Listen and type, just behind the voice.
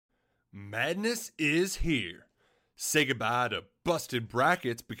Madness is here. Say goodbye to busted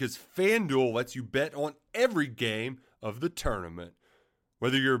brackets because FanDuel lets you bet on every game of the tournament.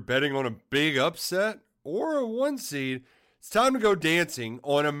 Whether you're betting on a big upset or a one seed, it's time to go dancing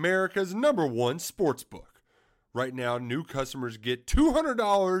on America's #1 sportsbook. Right now, new customers get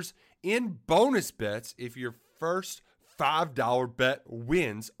 $200 in bonus bets if your first $5 bet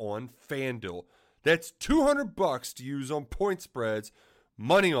wins on FanDuel. That's $200 to use on point spreads,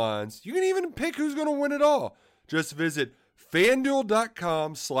 money lines. You can even pick who's going to win it all. Just visit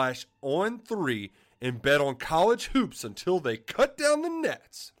FanDuel.com/on3 and bet on college hoops until they cut down the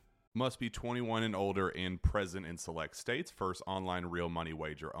nets. Must be 21 and older and present in select states. First online real money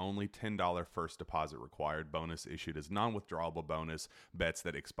wager only. $10 first deposit required. Bonus issued as non-withdrawable bonus. Bets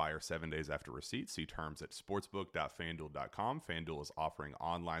that expire 7 days after receipt. See terms at sportsbook.fanduel.com. FanDuel is offering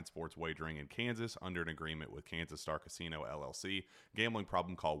online sports wagering in Kansas under an agreement with Kansas Star Casino, LLC. Gambling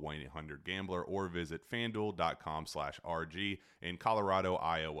problem? Call 1-800-GAMBLER or visit fanduel.com/RG in Colorado,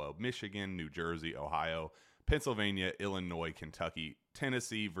 Iowa, Michigan, New Jersey, Ohio, Pennsylvania, Illinois, Kentucky,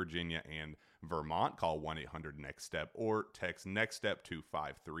 Tennessee, Virginia, and Vermont. Call 1-800-NEXT-STEP or text NEXT-STEP to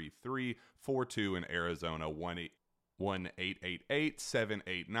 53342 in Arizona,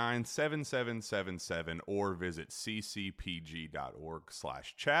 1-888-789-7777 or visit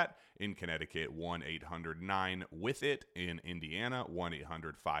ccpg.org/chat. In Connecticut, 1-800-9-WITH-IT. In Indiana,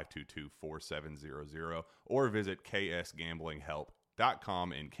 1-800-522-4700 or visit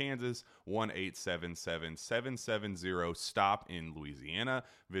ksgamblinghelp.com. In Kansas, 1-877-770-STOP in Louisiana.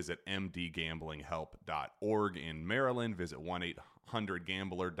 Visit mdgamblinghelp.org in Maryland. Visit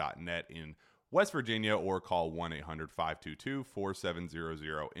 1-800-gambler.net in West Virginia or call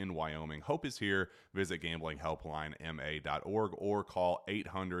 1-800-522-4700 in Wyoming. Hope is here. Visit gamblinghelplinema.org or call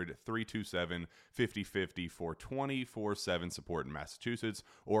 800-327-5050 for 24/7 support in Massachusetts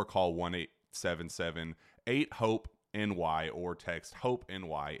or call 1-877-8-HOPE NY or text Hope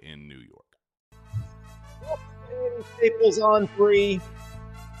NY in New York. Staples on 3.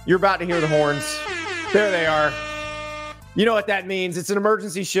 You're about to hear the horns. There they are. You know what that means. It's an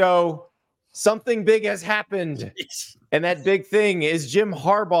emergency show. Something big has happened. And that big thing is Jim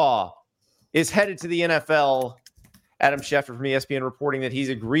Harbaugh is headed to the NFL. Adam Schefter from ESPN reporting that he's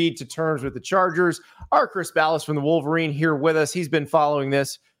agreed to terms with the Chargers. Our Chris Ballas from the Wolverine here with us. He's been following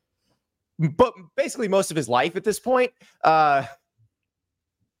this but basically most of his life at this point. Ballas,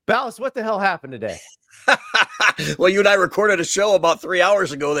 what the hell happened today? Well, you and I recorded a show about 3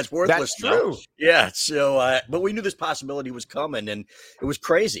 hours ago that's worthless. That's true. Yeah. So, but we knew this possibility was coming, and it was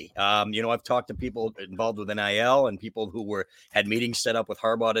crazy. I've talked to people involved with NIL and people who had meetings set up with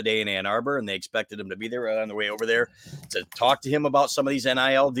Harbaugh today in Ann Arbor, and they expected him to be there on the way over there to talk to him about some of these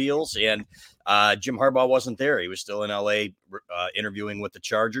NIL deals. And Jim Harbaugh wasn't there. He was still in LA interviewing with the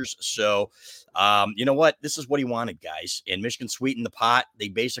Chargers. So, you know what? This is what he wanted, guys. And Michigan sweetened the pot. They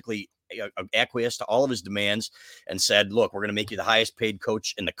basically acquiesced to all of his demands and said, look, we're going to make you the highest paid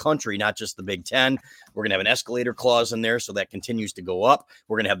coach in the country, not just the Big Ten. We're going to have an escalator clause in there so that continues to go up.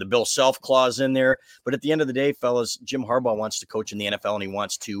 We're going to have the Bill Self clause in there. But at the end of the day, fellas, Jim Harbaugh wants to coach in the NFL, and he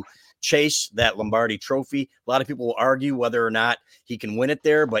wants to chase that Lombardi trophy. A lot of people will argue whether or not he can win it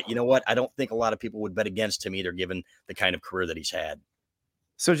there. But you know what? I don't think a lot of people would bet against him either, given the kind of career that he's had.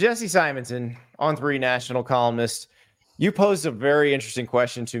 So Jesse Simonson, On 3 national columnist, you posed a very interesting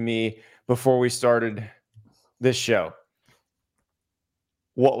question to me before we started this show.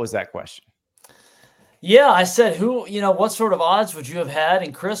 What was that question? Yeah, I said, what sort of odds would you have had?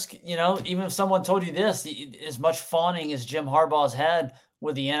 And Chris, even if someone told you this, as much fawning as Jim Harbaugh's had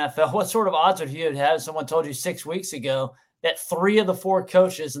with the NFL, what sort of odds would you have had if someone told you 6 weeks ago that 3 of the 4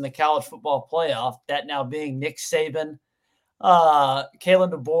 coaches in the college football playoff, that now being Nick Saban,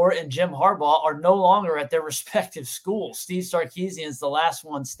 Kalen DeBoer, and Jim Harbaugh, are no longer at their respective schools? Steve Sarkisian is the last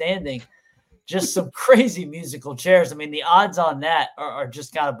one standing. Just some crazy musical chairs. I mean, the odds on that are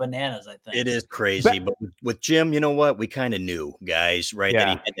just kind of bananas, I think. It is crazy. But with Jim, you know what? We kind of knew, guys, right? Yeah. That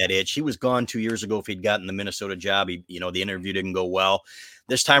he had that itch. He was gone 2 years ago if he'd gotten the Minnesota job. The interview didn't go well.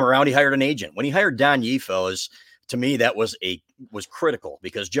 This time around, he hired an agent. When he hired Don Yee, fellas, to me, that was critical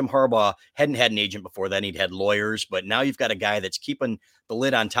because Jim Harbaugh hadn't had an agent before then. He'd had lawyers, but now you've got a guy that's keeping the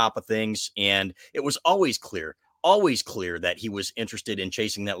lid on top of things. And it was always clear always clear that he was interested in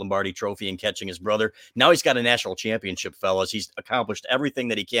chasing that Lombardi trophy and catching his brother. Now he's got a national championship, fellas. He's accomplished everything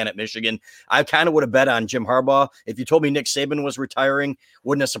that he can at Michigan. I kind of would have bet on Jim Harbaugh. If you told me Nick Saban was retiring,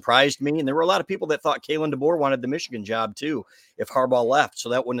 wouldn't have surprised me. And there were a lot of people that thought Kalen DeBoer wanted the Michigan job too if Harbaugh left. So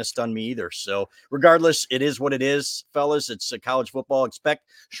that wouldn't have stunned me either. So regardless, it is what it is, fellas. It's college football. Expect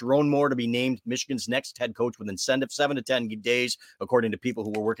Sherrone Moore to be named Michigan's next head coach with incentive 7 to 10 days, according to people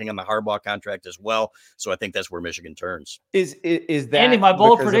who were working on the Harbaugh contract as well. So I think that's where Michigan turns. Is that Andy, my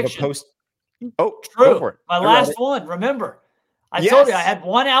bold prediction? Oh, true. Go for it. My last one. Remember, I told you I had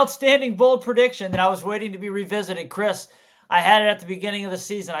one outstanding bold prediction that I was waiting to be revisited. Chris, I had it at the beginning of the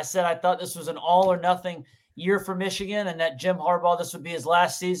season. I said I thought this was an all or nothing year for Michigan, and that Jim Harbaugh, this would be his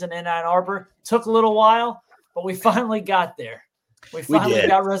last season in Ann Arbor. Took a little while, but we finally got there. We finally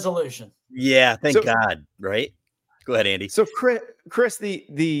got resolution. Yeah, thank God. Right? Go ahead, Andy. So, Chris,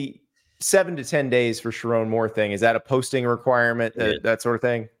 the 7 to 10 days for Sherrone Moore thing, is that a posting requirement, that sort of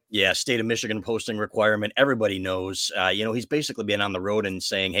thing? Yeah, state of Michigan posting requirement. Everybody knows, he's basically been on the road and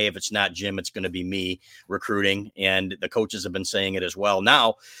saying, hey, if it's not Jim, it's going to be me recruiting. And the coaches have been saying it as well.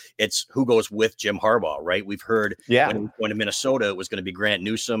 Now it's who goes with Jim Harbaugh, right? We've heard when he was going to Minnesota, it was going to be Grant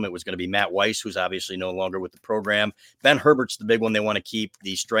Newsome. It was going to be Matt Weiss, who's obviously no longer with the program. Ben Herbert's the big one they want to keep,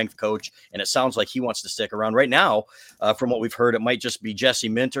 the strength coach. And it sounds like he wants to stick around right now. From what we've heard, it might just be Jesse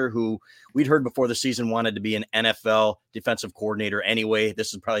Minter, who we'd heard before the season wanted to be an NFL defensive coordinator anyway.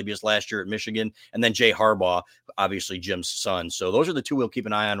 This would probably be his last year at Michigan. And then Jay Harbaugh, obviously Jim's son. So those are the two we'll keep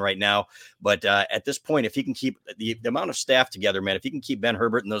an eye on right now. But at this point, if he can keep the amount of staff together, man, if he can keep Ben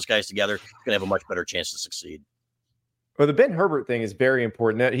Herbert and those guys together, he's going to have a much better chance to succeed. Well, the Ben Herbert thing is very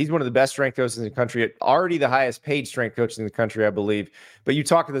important. He's one of the best strength coaches in the country, already the highest paid strength coach in the country, I believe. But you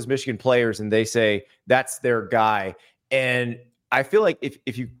talk to those Michigan players and they say that's their guy. And I feel like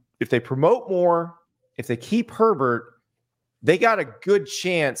if they promote Moore, if they keep Herbert, they got a good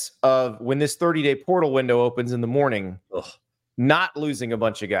chance of, when this 30-day portal window opens in the morning, not losing a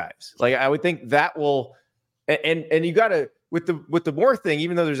bunch of guys. Like, I would think that will, and you got to, with the Moore thing,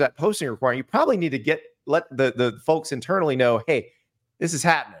 even though there's that posting requirement, you probably need to let the folks internally know, hey, this is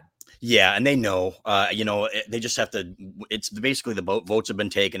happening. Yeah, and they know, they just have to, it's basically the votes have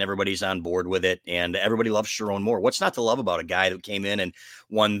been taken. Everybody's on board with it, and everybody loves Sherrone Moore. What's not to love about a guy that came in and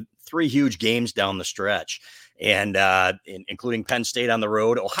won 3 huge games down the stretch, and including Penn State on the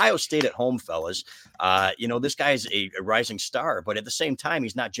road, Ohio State at home, fellas. This guy's a rising star, but at the same time,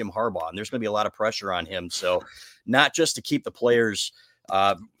 he's not Jim Harbaugh, and there's going to be a lot of pressure on him. So not just to keep the players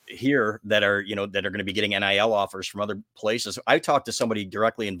here that are going to be getting NIL offers from other places. I talked to somebody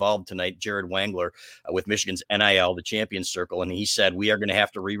directly involved tonight, Jared Wangler, with Michigan's NIL, the Champions Circle. And he said, we are going to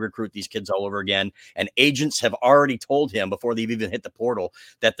have to re-recruit these kids all over again. And agents have already told him before they've even hit the portal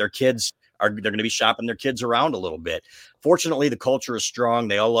that they're going to be shopping their kids around a little bit. Fortunately, the culture is strong.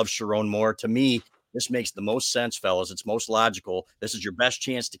 They all love Sherrone Moore. To me, this makes the most sense, fellas. It's most logical. This is your best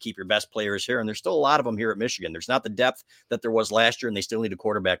chance to keep your best players here. And there's still a lot of them here at Michigan. There's not the depth that there was last year, and they still need a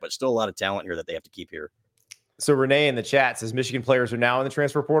quarterback, but still a lot of talent here that they have to keep here. So Renee in the chat says Michigan players are now in the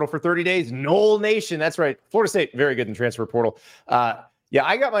transfer portal for 30 days. Knoll Nation. That's right. Florida State, very good in transfer portal. Yeah,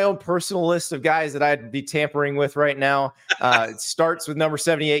 I got my own personal list of guys that I'd be tampering with right now. It starts with number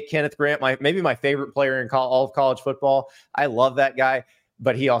 78, Kenneth Grant, maybe my favorite player in all of college football. I love that guy,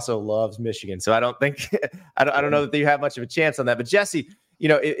 but he also loves Michigan. So I don't think I don't know that you have much of a chance on that. But Jesse,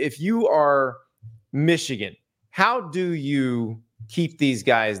 if you are Michigan, how do you keep these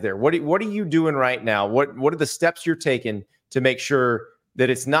guys there? What are you doing right now? What are the steps you're taking to make sure that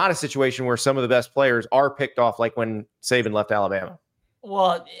it's not a situation where some of the best players are picked off, like when Saban left Alabama?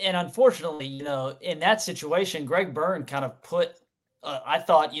 Well, and unfortunately, in that situation, Greg Byrne kind of put, I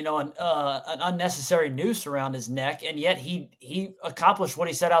thought, an unnecessary noose around his neck, and yet he accomplished what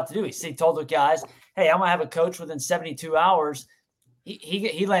he set out to do. He told the guys, "Hey, I'm gonna have a coach within 72 hours."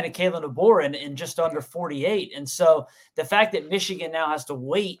 He landed Kalen DeBoer in just under 48, and so the fact that Michigan now has to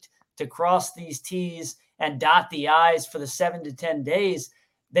wait to cross these T's and dot the I's for the 7 to 10 days,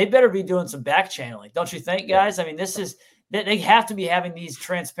 they better be doing some back channeling, don't you think, guys? I mean, they have to be having these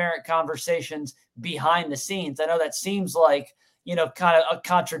transparent conversations behind the scenes. I know that seems like, kind of a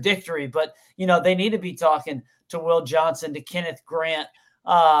contradictory, but, they need to be talking to Will Johnson, to Kenneth Grant,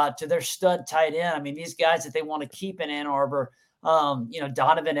 to their stud tight end. I mean, these guys that they want to keep in Ann Arbor,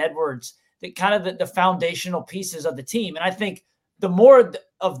 Donovan Edwards, the foundational pieces of the team. And I think the more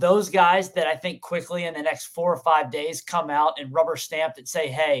of those guys that I think quickly in the next 4 or 5 days come out and rubber stamp that say,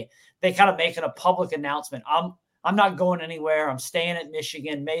 hey, they kind of making a public announcement. I'm not going anywhere. I'm staying at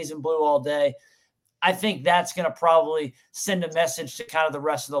Michigan, maize and blue all day. I think that's going to probably send a message to kind of the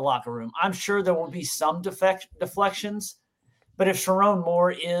rest of the locker room. I'm sure there will be some deflections, but if Sherrone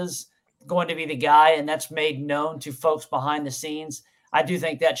Moore is going to be the guy and that's made known to folks behind the scenes, I do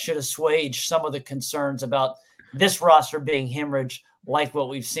think that should assuage some of the concerns about this roster being hemorrhaged like what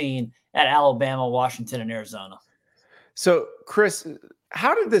we've seen at Alabama, Washington, and Arizona. So, Chris,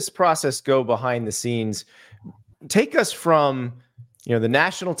 how did this process go behind the scenes? Take us from, the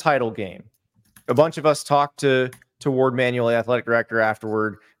national title game. A bunch of us talked to Ward Manuel, the athletic director,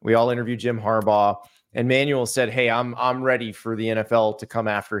 afterward. We all interviewed Jim Harbaugh, and Manuel said, "Hey, I'm ready for the NFL to come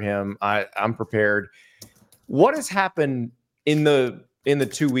after him. I'm prepared." What has happened in the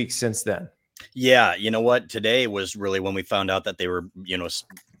 2 weeks since then? Yeah, you know what? Today was really when we found out that they were,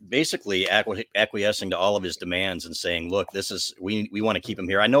 basically acquiescing to all of his demands and saying, look, we want to keep him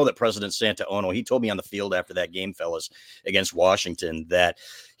here. I know that President Santaono, he told me on the field after that game, fellas, against Washington, that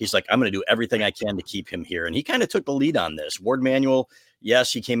he's like, I'm going to do everything I can to keep him here. And he kind of took the lead on this. Ward Manuel,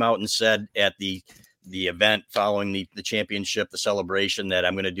 yes, he came out and said at the event following the championship, the celebration, that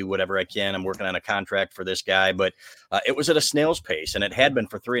I'm going to do whatever I can. I'm working on a contract for this guy, but it was at a snail's pace, and it had been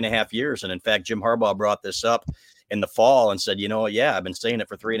for 3.5 years. And in fact, Jim Harbaugh brought this up in the fall and said, yeah, I've been saying it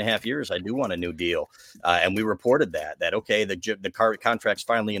for 3.5 years. I do want a new deal. And we reported that, okay, the contract's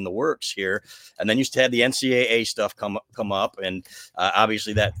finally in the works here. And then you had the NCAA stuff come up. And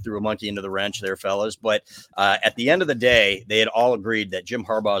obviously that threw a monkey into the wrench there, fellas. But at the end of the day, they had all agreed that Jim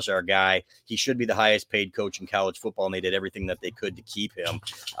Harbaugh is our guy. He should be the highest paid coach in college football. And they did everything that they could to keep him.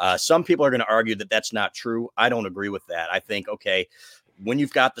 Some people are going to argue that that's not true. I don't agree with that. I think, okay, when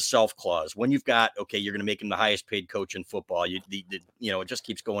you've got the self clause, when you've got, okay, you're going to make him the highest paid coach in football, it just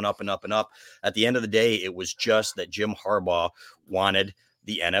keeps going up and up and up. At the end of the day, it was just that Jim Harbaugh wanted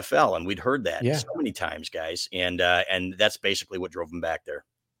the NFL. And we'd heard that so many times, guys. And that's basically what drove him back there.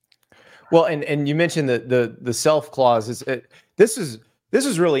 Well, and you mentioned the self clause. This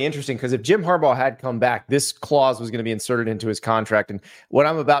is really interesting, because if Jim Harbaugh had come back, this clause was going to be inserted into his contract. And what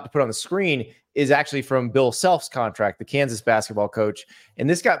I'm about to put on the screen is actually from Bill Self's contract, the Kansas basketball coach. And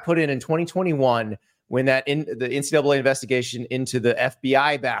this got put in 2021 when the NCAA investigation into the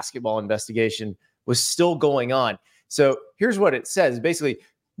FBI basketball investigation was still going on. So here's what it says. Basically,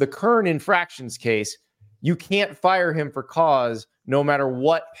 the current infractions case, you can't fire him for cause no matter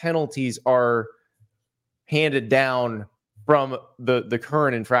what penalties are handed down from the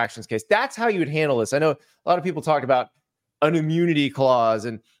current infractions case. That's how you would handle this. I know a lot of people talk about an immunity clause,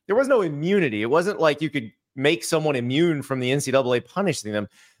 and there was no immunity. It wasn't like you could make someone immune from the NCAA punishing them,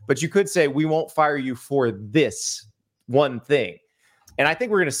 but you could say, we won't fire you for this one thing. And I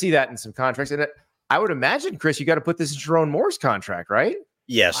think we're going to see that in some contracts. And I would imagine, Chris, you got to put this in Sherrone Moore's contract, right?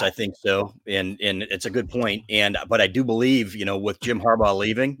 Yes, I think so. And it's a good point. But I do believe, with Jim Harbaugh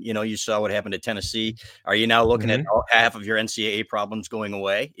leaving, you saw what happened at Tennessee. Are you now looking at half of your NCAA problems going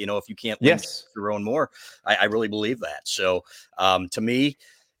away? If you can't win Sherrone Moore, I really believe that. So to me,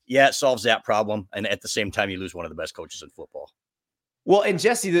 it solves that problem. And at the same time, you lose one of the best coaches in football. Well, and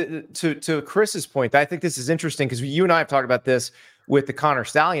Jesse, to Chris's point, I think this is interesting, because you and I have talked about this with the Connor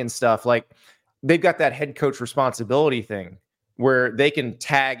Stallion stuff. Like, they've got that head coach responsibility thing where they can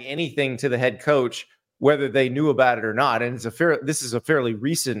tag anything to the head coach, whether they knew about it or not. And this is a fairly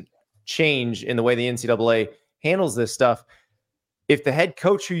recent change in the way the NCAA handles this stuff. If the head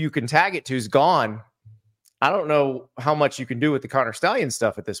coach who you can tag it to is gone, I don't know how much you can do with the Connor Stallion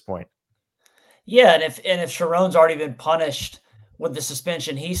stuff at this point. Yeah, and if Sherrone's already been punished with the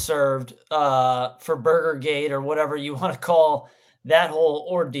suspension he served for Burgergate, or whatever you want to call that whole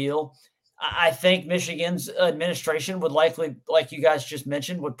ordeal, I think Michigan's administration would likely, like you guys just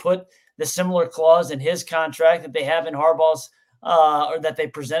mentioned, would put the similar clause in his contract that they have in Harbaugh's, or that they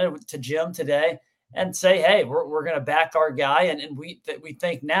presented to Jim today, and say, hey, we're going to back our guy. And we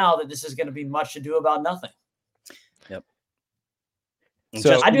think now that this is going to be much ado about nothing. Yep.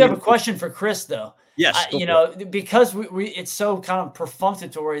 So I do have a question for Chris, though. Yes. Because we it's so kind of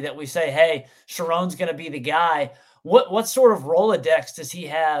perfunctory that we say, hey, Sherrone's going to be the guy. What sort of Rolodex does he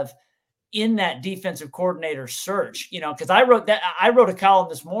have in that defensive coordinator search? Because I wrote a column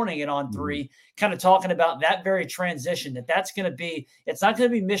this morning at On3, kind of talking about that very transition, it's not going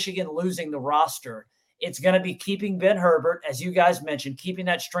to be Michigan losing the roster. It's going to be keeping Ben Herbert, as you guys mentioned, keeping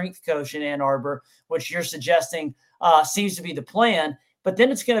that strength coach in Ann Arbor, which you're suggesting seems to be the plan. But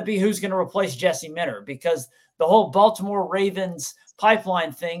then it's going to be who's going to replace Jesse Minter, because the whole Baltimore Ravens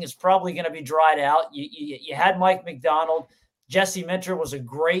pipeline thing is probably going to be dried out. You had Mike McDonald. Jesse Minter was a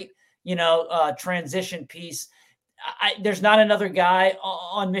great transition piece. There's not another guy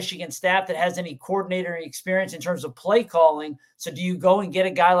on Michigan staff that has any coordinator experience in terms of play calling. So do you go and get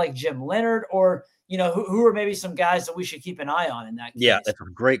a guy like Jim Leonard, or who are maybe some guys that we should keep an eye on in that case? Yeah, that's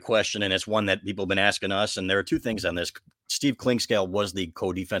a great question, and it's one that people have been asking us. And there are two things on this. Steve Klingscale was the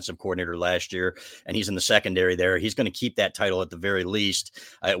co-defensive coordinator last year, and he's in the secondary there. He's going to keep that title at the very least.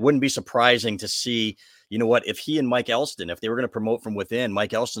 It wouldn't be surprising to see, if he and Mike Elston, if they were going to promote from within.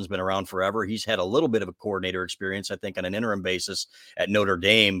 Mike Elston's been around forever. He's had a little bit of a coordinator experience, I think, on an interim basis at Notre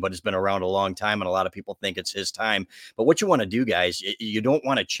Dame, but has been around a long time, and a lot of people think it's his time. But what you want to do, guys, you don't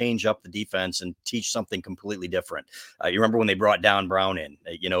want to change up the defense and teach something completely different. You remember when they brought Don Brown in?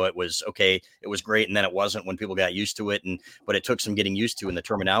 It was okay. It was great, and then it wasn't when people got used to it. But it took some getting used to in the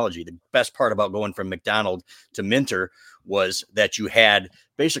terminology. The best part about going from McDonald to Minter was that you had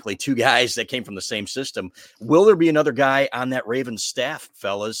basically two guys that came from the same system. Will there be another guy on that Ravens staff,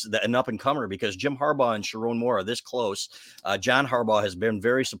 fellas, an up and comer? Because Jim Harbaugh and Sherrone Moore are this close. John Harbaugh has been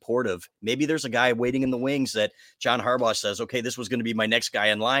very supportive. Maybe there's a guy waiting in the wings that John Harbaugh says, okay, this was going to be my next guy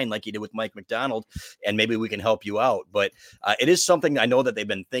in line, like he did with Mike McDonald, and maybe we can help you out. But it is something I know that they've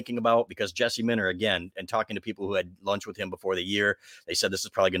been thinking about, because Jesse Minter, again, and talking to people who had lunch with him before the year, they said this is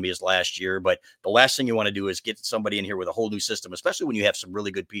probably going to be his last year. But the last thing you want to do is get somebody in here with a whole new system, especially when you have some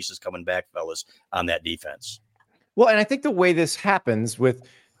really good pieces coming back, fellas, on that defense. Well, and I think the way this happens with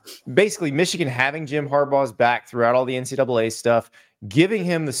basically Michigan having Jim Harbaugh's back throughout all the NCAA stuff, giving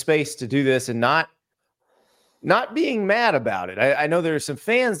him the space to do this and not being mad about it. I know there are some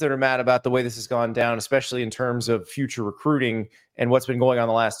fans that are mad about the way this has gone down, especially in terms of future recruiting and what's been going on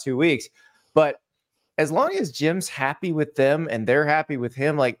the last 2 weeks. But as long as Jim's happy with them and they're happy with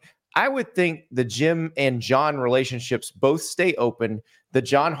him, I would think the Jim and John relationships both stay open. The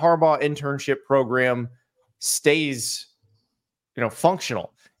John Harbaugh internship program stays,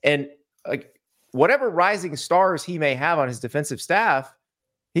 functional. And whatever rising stars he may have on his defensive staff,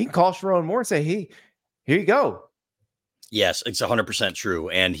 he can call Sherrone Moore and say, hey, here you go. Yes, it's 100% true.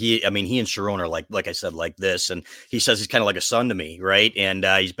 And he and Sherrone are like I said, like this. And he says he's kind of like a son to me, right? And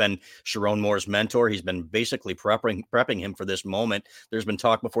he's been Sherrone Moore's mentor. He's been basically prepping him for this moment. There's been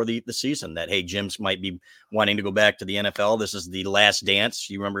talk before the season that, hey, Jim's might be wanting to go back to the NFL. This is the last dance.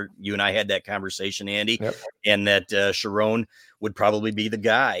 You remember you and I had that conversation, Andy, yep. And that Sherrone would probably be the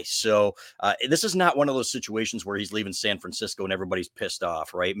guy. So this is not one of those situations where he's leaving San Francisco and everybody's pissed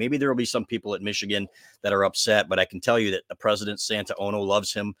off, right? Maybe there will be some people at Michigan that are upset, but I can tell you that the president, Santa Ono,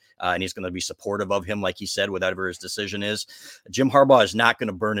 loves him, and he's going to be supportive of him, like he said, whatever his decision is. Jim Harbaugh is not going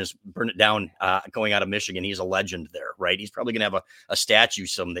to burn it down going out of Michigan. He's a legend there, right? He's probably going to have a statue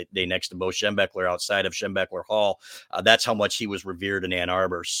someday next to Bo Schembechler outside of Schembechler Hall. That's how much he was revered in Ann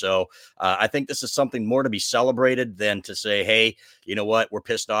Arbor. So I think this is something more to be celebrated than to say, hey, you know what, we're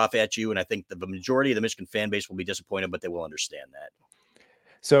pissed off at you. And I think the majority of the Michigan fan base will be disappointed, but they will understand that.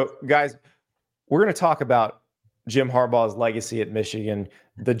 So, guys, we're going to talk about Jim Harbaugh's legacy at Michigan,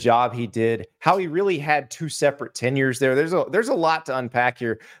 the job he did, how he really had two separate tenures there. There's a lot to unpack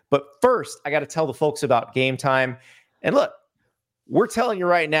here. But first, I got to tell the folks about Game Time. And look, we're telling you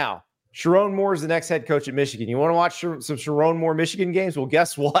right now, Sherrone Moore is the next head coach at Michigan. You want to watch some Sherrone Moore Michigan games? Well,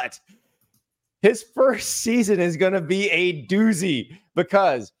 guess what? His first season is going to be a doozy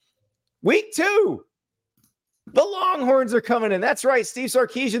because week 2, the Longhorns are coming in. That's right. Steve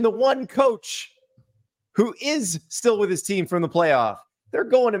Sarkisian, the one coach who is still with his team from the playoff. They're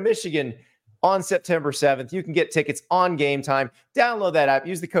going to Michigan on September 7th. You can get tickets on Game Time. Download that app.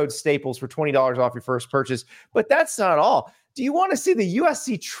 Use the code STAPLES for $20 off your first purchase. But that's not all. Do you want to see the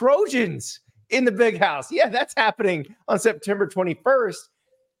USC Trojans in the Big House? Yeah, that's happening on September 21st.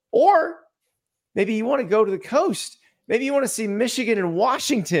 Or maybe you want to go to the coast. Maybe you want to see Michigan and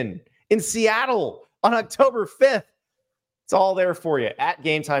Washington in Seattle on October 5th. It's all there for you at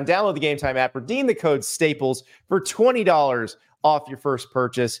Game Time. Download the Game Time app. Redeem the code STAPLES for $20 off your first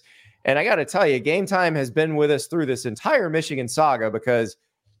purchase. And I got to tell you, Game Time has been with us through this entire Michigan saga because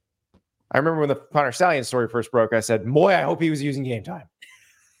I remember when the Connor Stallion story first broke, I said, boy, I hope he was using Game Time.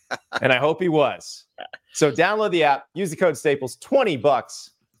 And I hope he was. So download the app. Use the code STAPLES. $20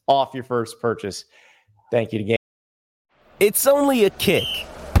 off your first purchase. Thank you to Game. It's only a kick,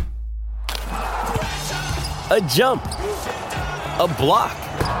 a jump, a block.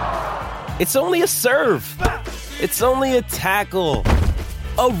 It's only a serve. It's only a tackle,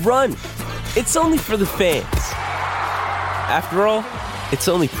 a run. It's only for the fans. After all, it's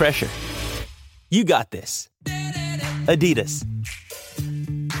only pressure. You got this. Adidas.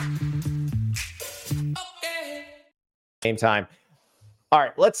 Game Time. All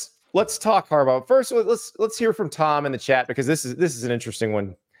right, let's talk Harbaugh. First, let's hear from Tom in the chat because this is an interesting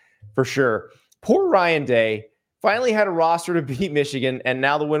one for sure. Poor Ryan Day finally had a roster to beat Michigan, and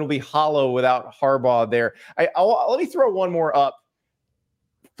now the win will be hollow without Harbaugh there. Let me throw one more up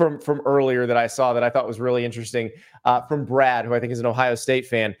from earlier that I saw that I thought was really interesting from Brad, who I think is an Ohio State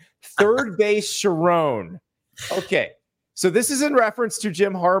fan. Third base Sherrone. Okay. So this is in reference to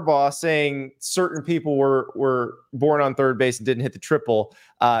Jim Harbaugh saying certain people were born on third base and didn't hit the triple,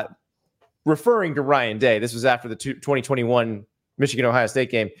 referring to Ryan Day. This was after the 2021 Michigan-Ohio State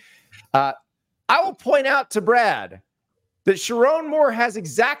game. I will point out to Brad that Sherrone Moore has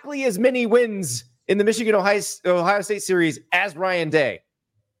exactly as many wins in the Michigan-Ohio State series as Ryan Day.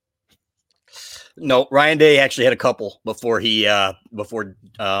 No, Ryan Day actually had a couple before he No,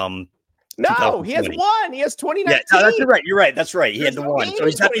 he has one. He has 2019. Yeah, no, that's right. You're right. That's right. He had the one. So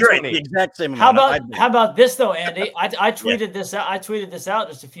he's right. The exact same amount. How about this though, Andy? I tweeted this out. I tweeted this out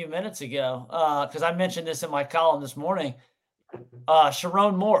just a few minutes ago because I mentioned this in my column this morning.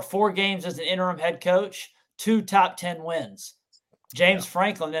 Sherrone Moore, 4 games as an interim head coach, 2 top 10 wins. James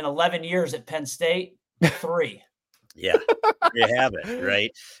Franklin in 11 years at Penn State, 3. Yeah, you have it, right?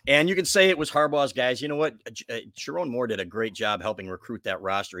 And you can say it was Harbaugh's guys. You know what? Sherrone Moore did a great job helping recruit that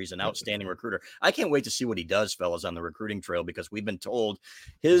roster. He's an outstanding recruiter. I can't wait to see what he does, fellas, on the recruiting trail, because we've been told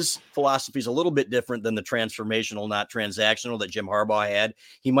his philosophy is a little bit different than the transformational, not transactional that Jim Harbaugh had.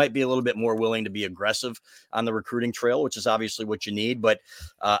 He might be a little bit more willing to be aggressive on the recruiting trail, which is obviously what you need. But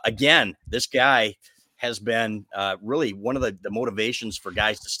again, this guy has been really one of the motivations for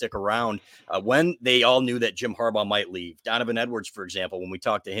guys to stick around when they all knew that Jim Harbaugh might leave. Donovan Edwards, for example, when we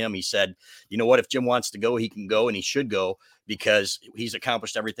talked to him, he said, you know what, if Jim wants to go, he can go, and he should go because he's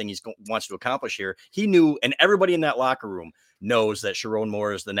accomplished everything he wants to accomplish here. He knew, and everybody in that locker room knows that Sherrone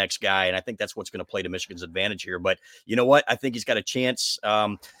Moore is the next guy, and I think that's what's going to play to Michigan's advantage here. But you know what? I think he's got a chance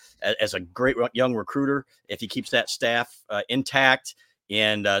as a great young recruiter if he keeps that staff intact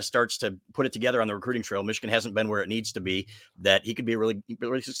and starts to put it together on the recruiting trail. Michigan hasn't been where it needs to be, that he could be really,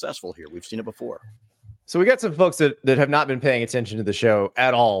 really successful here. We've seen it before. So we got some folks that have not been paying attention to the show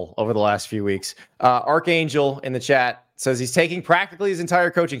at all over the last few weeks. Archangel in the chat says he's taking practically his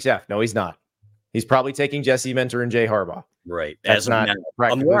entire coaching staff. No, he's not. He's probably taking Jesse Mentor and Jay Harbaugh. Right. That's not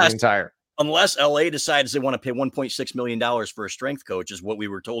practically the entire. Unless LA decides they want to pay $1.6 million for a strength coach, is what we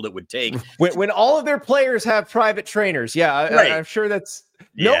were told it would take. When all of their players have private trainers. Yeah, right. I'm sure that's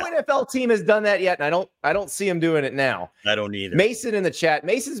no NFL team has done that yet. And I don't see them doing it now. I don't either. Mason in the chat.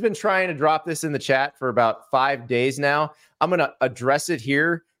 Mason's been trying to drop this in the chat for about 5 days now. I'm going to address it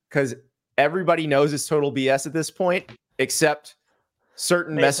here because everybody knows it's total BS at this point, except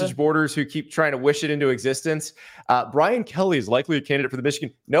certain message boarders who keep trying to wish it into existence. Brian Kelly is likely a candidate for the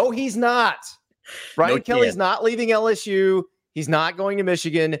Michigan. No, he's not. Brian Kelly's not leaving LSU. He's not going to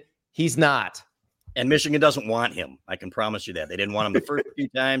Michigan. He's not. And Michigan doesn't want him. I can promise you that. They didn't want him the first few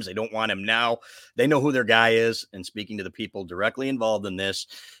times. They don't want him now. They know who their guy is, and speaking to the people directly involved in this,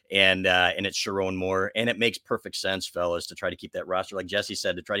 and it's Sherrone Moore. And it makes perfect sense, fellas, to try to keep that roster, like Jesse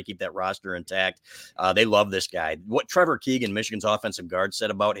said, to try to keep that roster intact. They love this guy. What Trevor Keegan, Michigan's offensive guard,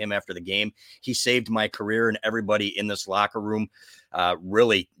 said about him after the game, he saved my career, and everybody in this locker room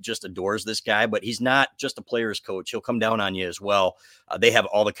really just adores this guy. But he's not just a player's coach. He'll come down on you as well. They have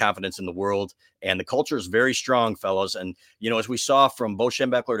all the confidence in the world, and the culture is very strong, fellas. And, you know, as we saw from Bo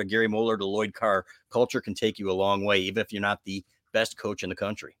Schembechler to Gary Moeller to Lloyd Carr, culture can take you a long way, even if you're not the best coach in the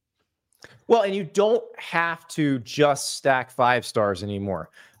country. Well, and you don't have to just stack 5 stars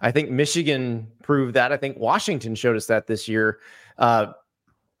anymore. I think Michigan proved that. I think Washington showed us that this year.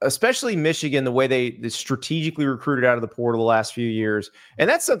 Especially Michigan, the way they strategically recruited out of the portal the last few years. And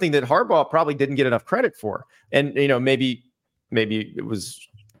that's something that Harbaugh probably didn't get enough credit for. And, you know, maybe it was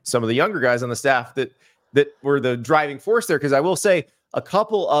some of the younger guys on the staff that were the driving force there. Because I will say a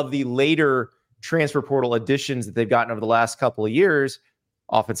couple of the later transfer portal additions that they've gotten over the last couple of years,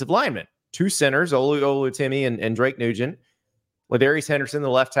 offensive linemen, 2 centers, Olu Timmy and Drake Nugent. Ladarius Henderson, the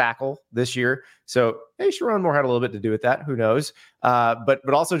left tackle this year. So, hey, Sherrone Moore had a little bit to do with that. Who knows? But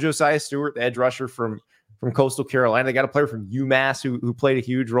also Josiah Stewart, the edge rusher from Coastal Carolina. They got a player from UMass who played a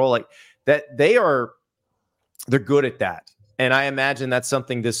huge role. Like that, they're good at that. And I imagine that's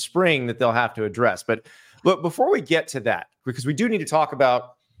something this spring that they'll have to address. But look, before we get to that, because we do need to talk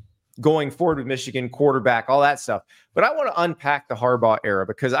about going forward with Michigan, quarterback, all that stuff. But I want to unpack the Harbaugh era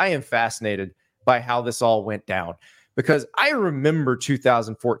because I am fascinated by how this all went down. Because I remember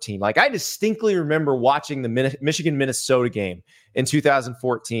 2014. Like, I distinctly remember watching the Michigan-Minnesota game in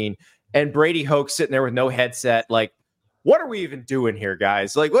 2014 and Brady Hoke sitting there with no headset. Like, what are we even doing here,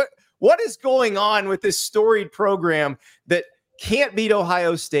 guys? Like, what is going on with this storied program that can't beat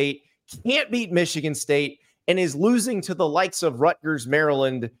Ohio State, can't beat Michigan State, and is losing to the likes of Rutgers,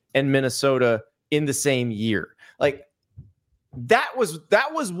 Maryland, and Minnesota in the same year? Like, that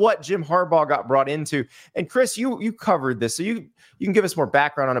was what Jim Harbaugh got brought into. And Chris, you covered this, so you can give us more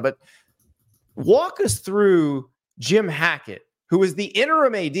background on it, but walk us through Jim Hackett, who was the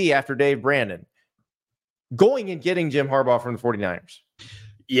interim AD after Dave Brandon, going and getting Jim Harbaugh from the 49ers.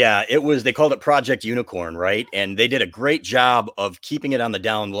 Yeah, they called it Project Unicorn, right? And they did a great job of keeping it on the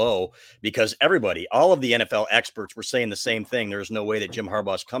down low because all of the NFL experts were saying the same thing. There's no way that Jim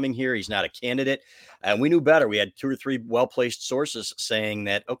Harbaugh's coming here. He's not a candidate. And we knew better. We had 2 or 3 well-placed sources saying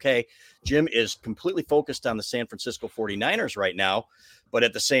that, okay, Jim is completely focused on the San Francisco 49ers right now. But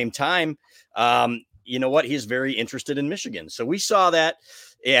at the same time, you know what? He's very interested in Michigan. So we saw that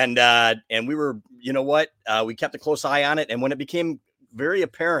and we were, we kept a close eye on it. And when it became very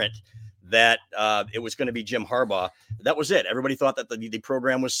apparent that it was going to be Jim Harbaugh, that was it. Everybody thought that the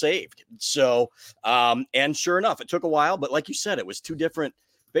program was saved. So, and sure enough, it took a while, but like you said, it was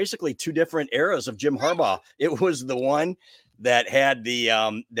basically two different eras of Jim Harbaugh. It was the one that had had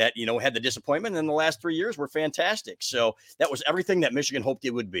the disappointment, and the last 3 years were fantastic. So that was everything that Michigan hoped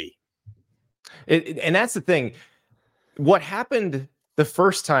it would be. And that's the thing. What happened the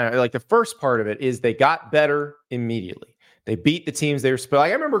first time, like the first part of it, is they got better immediately. They beat the teams they were supposed.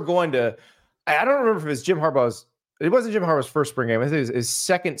 I remember going to, I don't remember if it was Jim Harbaugh's. It wasn't Jim Harbaugh's first spring game. I think it was his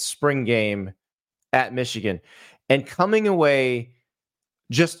second spring game at Michigan, and coming away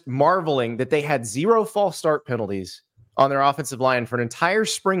just marveling that they had 0 false start penalties on their offensive line for an entire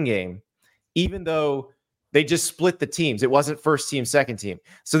spring game, even though they just split the teams. It wasn't first team, second team.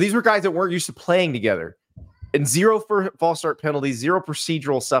 So these were guys that weren't used to playing together, and 0 false start penalties, 0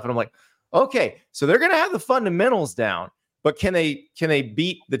 procedural stuff. And I'm like, okay, so they're going to have the fundamentals down. But can they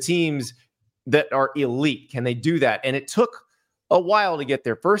beat the teams that are elite? Can they do that? And it took a while to get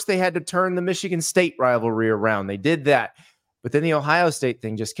there. First, they had to turn the Michigan State rivalry around. They did that. But then the Ohio State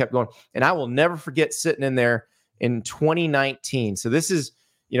thing just kept going. And I will never forget sitting in there in 2019. So this is,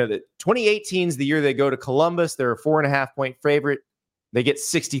 the 2018 is the year they go to Columbus. They're a 4.5-point favorite. They get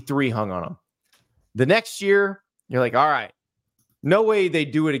 63 hung on them. The next year, you're like, all right, no way they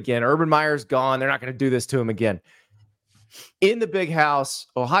do it again. Urban Meyer's gone. They're not going to do this to him again. In the big house,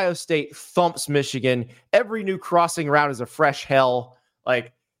 Ohio State thumps Michigan. Every new crossing route is a fresh hell. And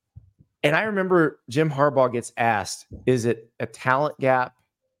I remember Jim Harbaugh gets asked, is it a talent gap?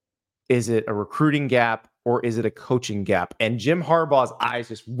 Is it a recruiting gap? Or is it a coaching gap? And Jim Harbaugh's eyes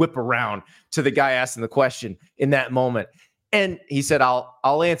just whip around to the guy asking the question in that moment. And he said,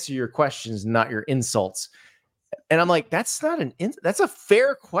 I'll answer your questions, not your insults. And I'm like, that's a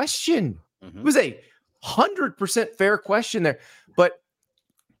fair question. Mm-hmm. It was a 100% fair question there, but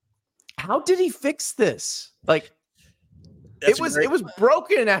how did he fix this? It was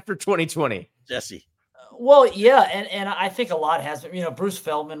broken after 2020. Jesse. Well, yeah, and I think a lot has, Bruce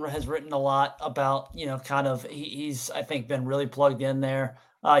Feldman has written a lot about, kind of he's I think been really plugged in there.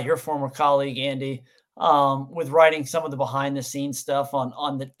 Your former colleague Andy, with writing some of the behind the scenes stuff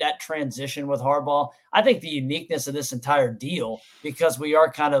on that transition with Harbaugh. I think the uniqueness of this entire deal, because we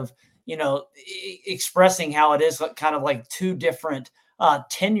are kind of expressing how it is kind of like 2 different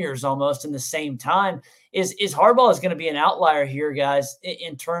tenures almost in the same time, is Harbaugh is going to be an outlier here, guys,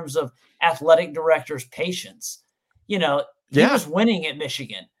 in terms of athletic director's patience. He was winning at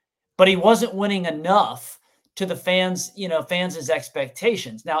Michigan, but he wasn't winning enough to the fans'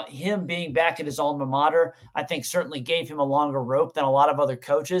 expectations. Now, him being back at his alma mater, I think certainly gave him a longer rope than a lot of other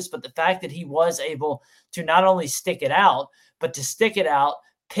coaches. But the fact that he was able to not only stick it out, but to stick it out,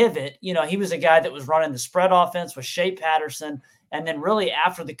 pivot. He was a guy that was running the spread offense with Shea Patterson. And then really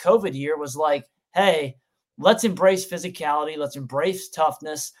after the COVID year was like, hey, let's embrace physicality. Let's embrace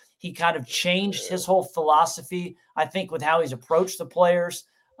toughness. He kind of changed his whole philosophy, I think, with how he's approached the players.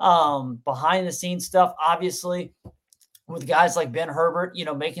 Behind the scenes stuff, obviously, with guys like Ben Herbert,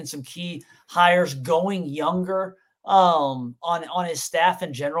 making some key hires, going younger on his staff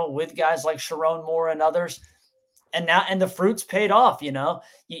in general, with guys like Sherrone Moore and others. And the fruits paid off.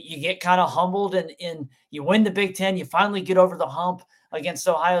 You get kind of humbled and you win the Big Ten. You finally get over the hump against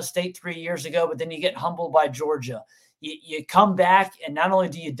Ohio State 3 years ago, but then you get humbled by Georgia. You come back, and not only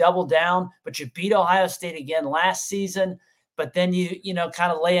do you double down, but you beat Ohio State again last season. But then you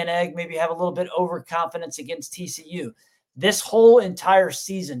kind of lay an egg, maybe have a little bit overconfidence against TCU. This whole entire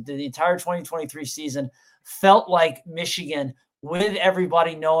season, the entire 2023 season, felt like Michigan, with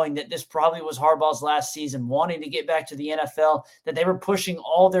everybody knowing that this probably was Harbaugh's last season, wanting to get back to the NFL, that they were pushing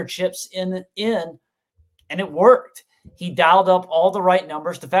all their chips in, and it worked. He dialed up all the right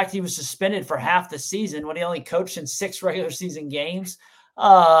numbers. The fact he was suspended for half the season when he only coached in 6 regular season games,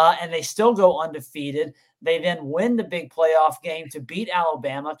 and they still go undefeated. They then win the big playoff game to beat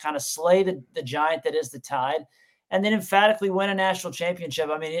Alabama, kind of slay the giant that is the Tide. and then emphatically win a national championship.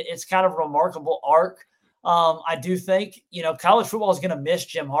 I mean, it's kind of a remarkable arc. I do think, college football is going to miss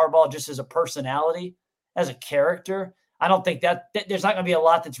Jim Harbaugh just as a personality, as a character. I don't think that there's not going to be a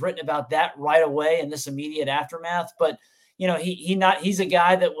lot that's written about that right away in this immediate aftermath. But, he's a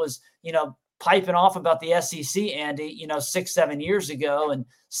guy that was, piping off about the SEC, Andy, 6-7 years ago, and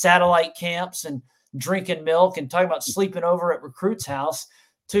satellite camps and drinking milk and talking about sleeping over at recruits' house,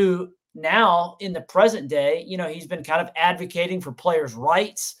 to now in the present day, he's been kind of advocating for players'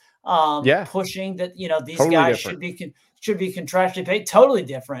 rights, pushing that, these totally guys different. should be contractually paid. Totally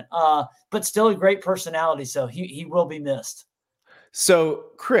different, but still a great personality. So he will be missed. So,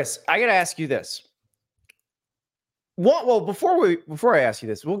 Chris, I got to ask you this. Well, before I ask you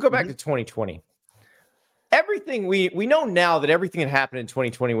this, we'll go back to 2020. Everything we know now that everything that happened in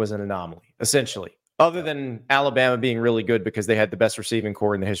 2020 was an anomaly, essentially, other than Alabama being really good because they had the best receiving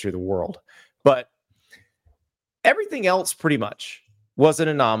core in the history of the world. But everything else pretty much was an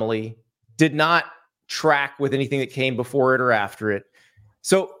anomaly, did not track with anything that came before it or after it.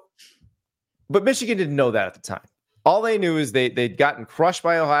 So, but Michigan didn't know that at the time. All they knew is they'd gotten crushed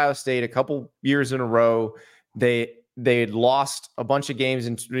by Ohio State a couple years in a row. They had lost a bunch of games,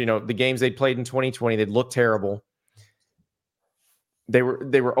 and the games they'd played in 2020, they'd looked terrible. They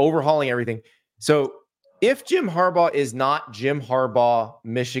were overhauling everything. So if Jim Harbaugh is not Jim Harbaugh,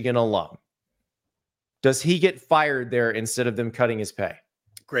 Michigan alum, does he get fired there instead of them cutting his pay?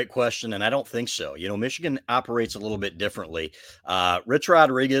 Great question, and I don't think so. Michigan operates a little bit differently. Rich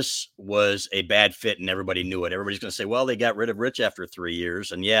Rodriguez was a bad fit, and everybody knew it. Everybody's going to say, well, they got rid of Rich after 3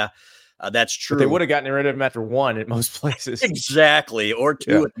 years, and that's true. But they would have gotten rid of him after 1 at most places. Exactly. Or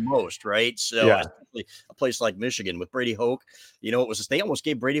 2 at the most, right? So especially a place like Michigan with Brady Hoke, they almost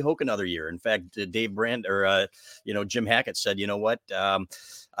gave Brady Hoke another year. In fact, Dave Brand or, Jim Hackett said, you know what?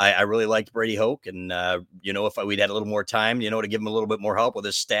 I really liked Brady Hoke. And, if we'd had a little more time, to give him a little bit more help with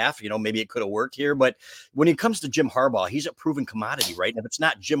his staff, maybe it could have worked here. But when it comes to Jim Harbaugh, he's a proven commodity, right? And if it's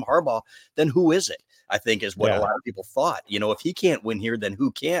not Jim Harbaugh, then who is it? I think is what a lot of people thought. If he can't win here, then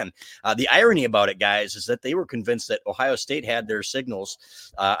who can? The irony about it, guys, is that they were convinced that Ohio State had their signals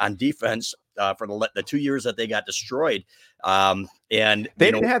on defense for the 2 years that they got destroyed. And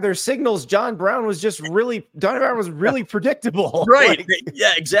they didn't have their signals. John Brown was really predictable. Right.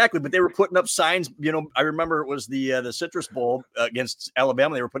 Yeah, exactly. But they were putting up signs. I remember it was the Citrus Bowl against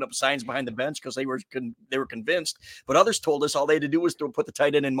Alabama. They were putting up signs behind the bench because they were convinced. But others told us all they had to do was to put the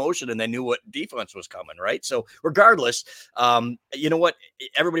tight end in motion, and they knew what defense was coming. Right. So regardless, you know what?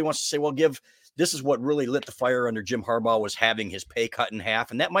 Everybody wants to say, well, this is what really lit the fire under Jim Harbaugh, was having his pay cut in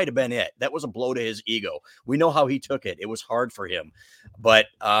half. And that might have been it. That was a blow to his ego. We know how he took it. It was hard for him. But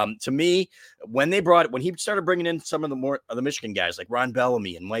to me, when he started bringing in some of the Michigan guys like Ron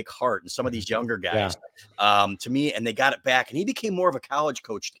Bellamy and Mike Hart and some of these younger guys, to me, and they got it back, and he became more of a college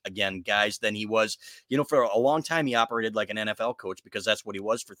coach again, guys, than he was, for a long time. He operated like an NFL coach because that's what he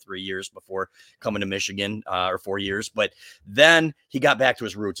was for 3 years before coming to Michigan, or 4 years. But then he got back to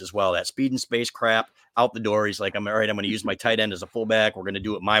his roots as well. That speed and space crap out the door. He's like, I'm all right. I'm going to use my tight end as a fullback. We're going to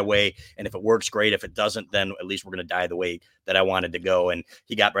do it my way. And if it works, great. If it doesn't, then at least we're going to die the way that I wanted to go. And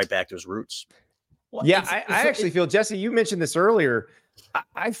he got right back to his roots. Well, I actually feel, Jesse, you mentioned this earlier.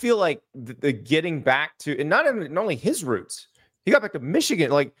 I feel like the getting back to, and not only his roots, he got back to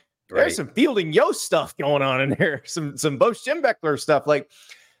Michigan. Like there's some Fielding Yost stuff going on in there. Some Bo Schembechler stuff. Like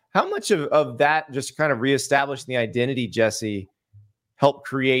how much of that just kind of reestablishing the identity, Jesse, helped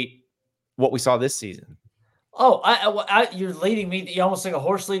create what we saw this season? Oh, you're leading me. You almost like a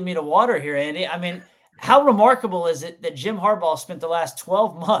horse leading me to water here, Andy. I mean, how remarkable is it that Jim Harbaugh spent the last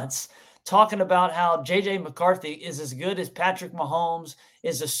 12 months talking about how J.J. McCarthy is as good as Patrick Mahomes,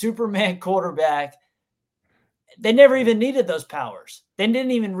 is a Superman quarterback. They never even needed those powers. They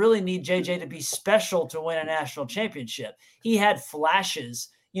didn't even really need J.J. to be special to win a national championship. He had flashes,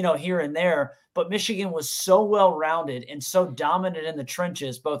 here and there, but Michigan was so well-rounded and so dominant in the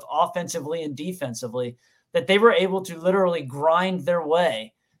trenches, both offensively and defensively, that they were able to literally grind their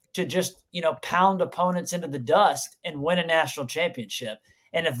way to just, pound opponents into the dust and win a national championship.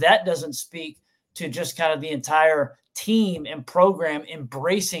 And if that doesn't speak to just kind of the entire team and program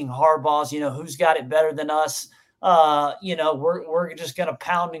embracing Harbaugh's, who's got it better than us, we're just going to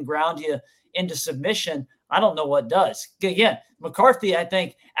pound and ground you into submission, I don't know what does. Again, McCarthy, I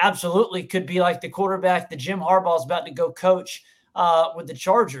think, absolutely could be like the quarterback that Jim Harbaugh is about to go coach with the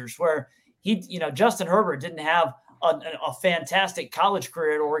Chargers, where Justin Herbert didn't have a fantastic college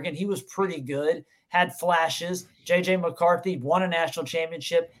career at Oregon. He was pretty good, had flashes. J.J. McCarthy won a national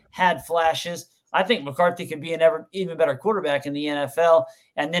championship, had flashes, I think McCarthy could be an even better quarterback in the NFL.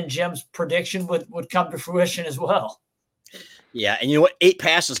 And then Jim's prediction would come to fruition as well. Yeah, and you know what? 8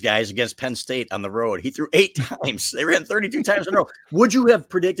 passes, guys, against Penn State on the road. He threw 8 times. They ran 32 times in a row. Would you have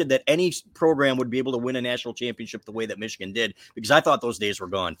predicted that any program would be able to win a national championship the way that Michigan did? Because I thought those days were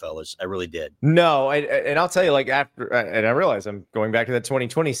gone, fellas. I really did. No, and I'll tell you, like, after, and I realize I'm going back to that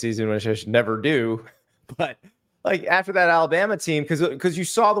 2020 season, which I should never do, but like after that Alabama team, because you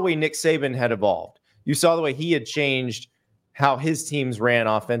saw the way Nick Saban had evolved. You saw the way he had changed how his teams ran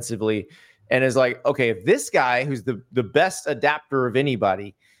offensively. And is like, okay, if this guy who's the best adapter of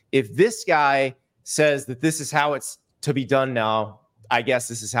anybody, if this guy says that this is how it's to be done now, I guess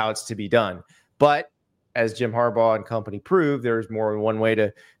this is how it's to be done. But as Jim Harbaugh and company proved, there's more than one way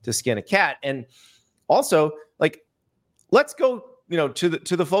to skin a cat. And also, like, let's go, to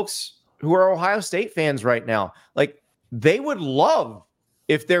the folks who are Ohio State fans right now. Like, they would love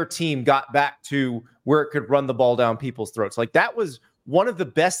if their team got back to where it could run the ball down people's throats. Like, that was one of the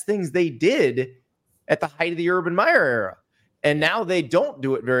best things they did at the height of the Urban Meyer era. And now they don't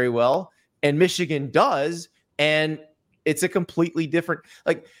do it very well. And Michigan does. And it's a completely different,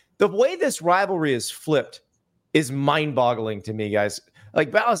 like, the way this rivalry is flipped is mind-boggling to me, guys.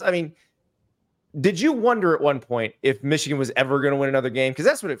 Like, Ballas, I mean, did you wonder at one point if Michigan was ever going to win another game? Because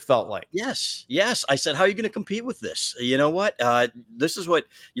that's what it felt like. Yes. I said, how are you going to compete with this? You know what? This is what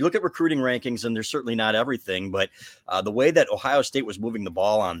you look at recruiting rankings, and they're certainly not everything, but the way that Ohio State was moving the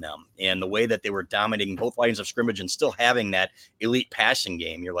ball on them and the way that they were dominating both lines of scrimmage and still having that elite passing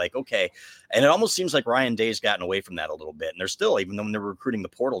game, you're like, okay. And it almost seems like Ryan Day's gotten away from that a little bit. And they're still, even though they're recruiting the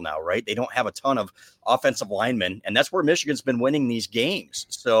portal now, right? They don't have a ton of offensive linemen, and that's where Michigan's been winning these games.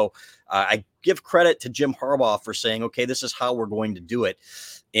 So I give credit to Jim Harbaugh for saying, okay, this is how we're going to do it.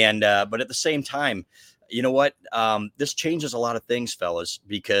 And but at the same time, you know what? This changes a lot of things, fellas,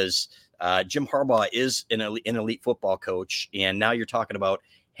 because Jim Harbaugh is an elite football coach. And now you're talking about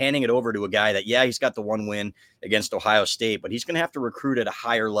handing it over to a guy that, yeah, he's got the one win against Ohio State, but he's going to have to recruit at a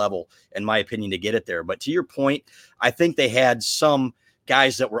higher level, in my opinion, to get it there. But to your point, I think they had some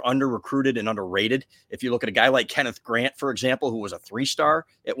guys that were under recruited and underrated. If you look at a guy like Kenneth Grant, for example, who was a 3-star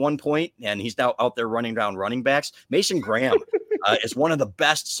at one point, and he's now out there running down running backs. Mason Graham is one of the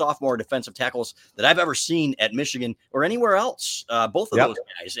best sophomore defensive tackles that I've ever seen at Michigan or anywhere else. Both of those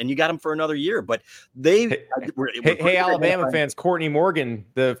guys, and you got him for another year. But they, hey, Alabama fans, Courtney Morgan,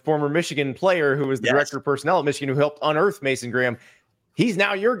 the former Michigan player who was the director of personnel at Michigan, who helped unearth Mason Graham, he's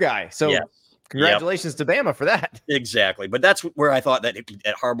now your guy. So. Congratulations to Bama for that. Exactly. But that's where I thought that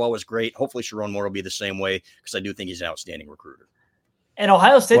Harbaugh was great. Hopefully Sherrone Moore will be the same way, because I do think he's an outstanding recruiter. And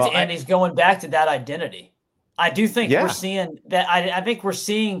Ohio State's Andy's going back to that identity. I do think we're seeing that. I think we're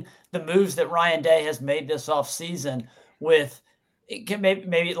seeing the moves that Ryan Day has made this offseason with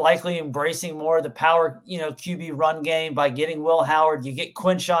maybe likely embracing more of the power, QB run game by getting Will Howard. You get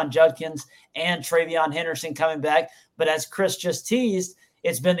Quinshon Judkins and Travion Henderson coming back. But as Chris just teased,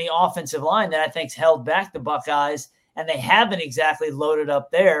 it's been the offensive line that I think's held back the Buckeyes, and they haven't exactly loaded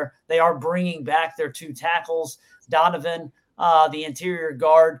up there. They are bringing back their 2 tackles, Donovan, the interior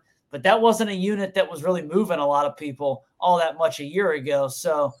guard, but that wasn't a unit that was really moving a lot of people all that much a year ago.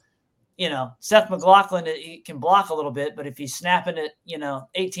 So, Seth McLaughlin, he can block a little bit, but if he's snapping it,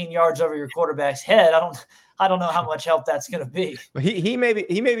 18 yards over your quarterback's head, I don't know how much help that's going to be. He may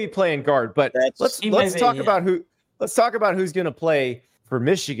be playing guard, but let's talk about who's going to play for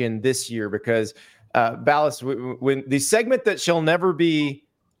Michigan this year, because Ballas, when the segment that shall never be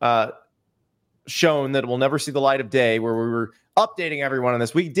shown, that will never see the light of day, where we were updating everyone on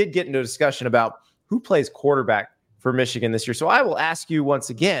this, we did get into a discussion about who plays quarterback for Michigan this year. So I will ask you once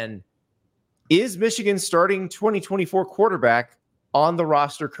again, is Michigan starting 2024 quarterback on the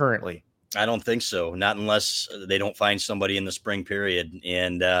roster currently? I don't think so. Not unless they don't find somebody in the spring period.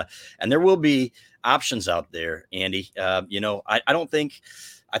 And there will be options out there, Andy.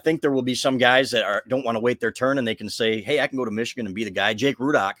 I think there will be some guys that don't want to wait their turn, and they can say, hey, I can go to Michigan and be the guy. Jake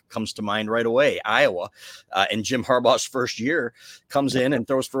Rudock comes to mind right away. Iowa, in Jim Harbaugh's first year, comes in and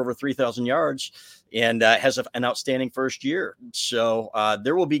throws for over 3,000 yards and has an outstanding first year. So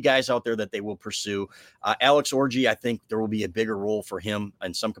there will be guys out there that they will pursue. Alex Orji, I think there will be a bigger role for him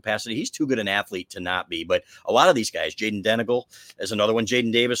in some capacity. He's too good an athlete to not be. But a lot of these guys, Jaden Denegal is another one.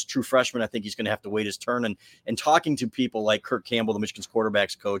 Jaden Davis, true freshman, I think he's going to have to wait his turn. And talking to people like Kirk Campbell, the Michigan's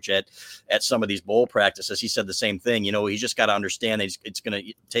quarterbacks coach at some of these bowl practices, he said the same thing. He's just got to understand that it's going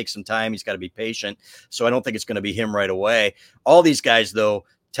to take some time. He's got to be patient. So I don't think it's going to be him right away. All these guys, though,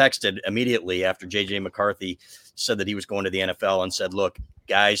 texted immediately after J.J. McCarthy said that he was going to the NFL and said, look,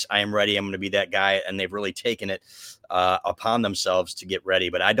 guys, I am ready. I'm going to be that guy. And they've really taken it upon themselves to get ready.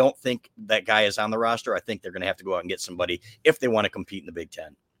 But I don't think that guy is on the roster. I think they're going to have to go out and get somebody if they want to compete in the Big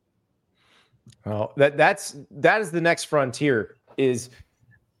Ten. Well, that is the next frontier is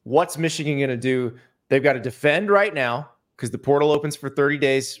what's Michigan going to do? They've got to defend right now because the portal opens for 30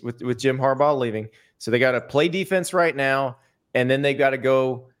 days with Jim Harbaugh leaving. So they got to play defense right now, and then they've got to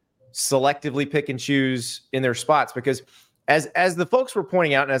go selectively pick and choose in their spots because as the folks were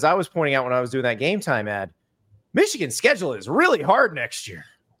pointing out, and as I was pointing out when I was doing that Game Time ad, Michigan's schedule is really hard next year.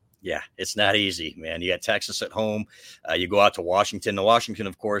 Yeah, it's not easy, man. You got Texas at home. You go out to Washington. The Washington,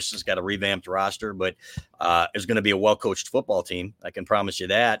 of course, has got a revamped roster, but is going to be a well-coached football team. I can promise you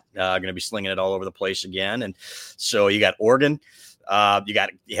that. Going to be slinging it all over the place again. And so you got Oregon. You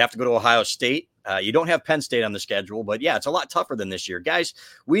have to go to Ohio State. You don't have Penn State on the schedule, but yeah, it's a lot tougher than this year. Guys,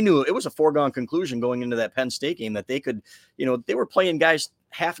 we knew it was a foregone conclusion going into that Penn State game that they could, they were playing guys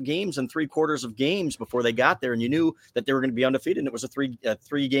half games and 3/4 of games before they got there. And you knew that they were going to be undefeated. And it was a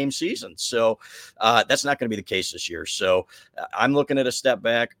three game season. So that's not going to be the case this year. So I'm looking at a step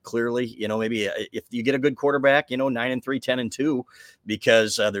back clearly, maybe if you get a good quarterback, 9-3, 10-2,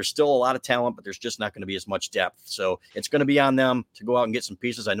 because there's still a lot of talent, but there's just not going to be as much depth. So it's going to be on them to go out and get some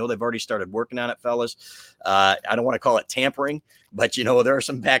pieces. I know they've already started working on it, fellas. I don't want to call it tampering, but there are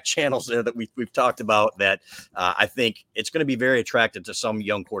some back channels there that we've talked about that I think it's going to be very attractive to some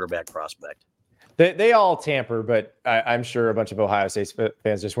young quarterback prospect. They all tamper, but I'm sure a bunch of Ohio State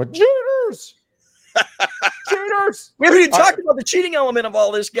fans just went, cheaters! Cheaters! We haven't even talked about the cheating element of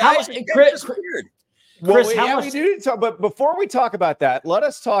all this, guys. Chris, weird. We do talk, but before we talk about that, let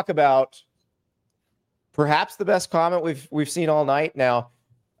us talk about perhaps the best comment we've seen all night. Now,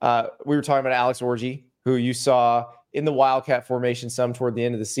 we were talking about Alex Orji, who you saw in the Wildcat formation some toward the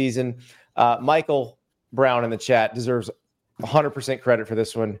end of the season. Michael Brown in the chat deserves 100% credit for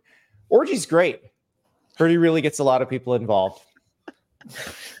this one. Orji's great. Heard he really gets a lot of people involved.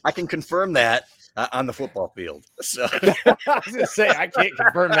 I can confirm that on the football field. So I was going to say, I can't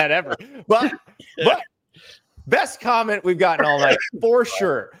confirm that ever. But best comment we've gotten all night, for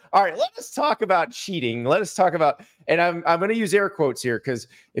sure. All right, let us talk about cheating. Let us talk about, and I'm going to use air quotes here because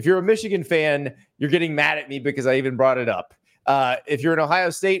if you're a Michigan fan, you're getting mad at me because I even brought it up. If you're an Ohio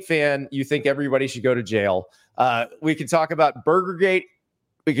State fan, you think everybody should go to jail. We could talk about Burgergate.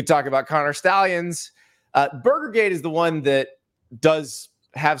 We could talk about Connor Stallions. Burgergate is the one that does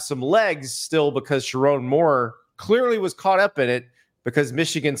have some legs still because Sherrone Moore clearly was caught up in it because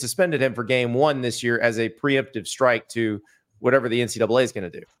Michigan suspended him for game 1 this year as a preemptive strike to whatever the NCAA is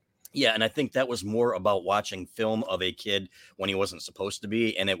going to do. Yeah, and I think that was more about watching film of a kid when he wasn't supposed to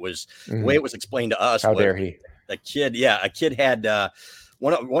be, and it was the way it was explained to us. How dare he? A kid had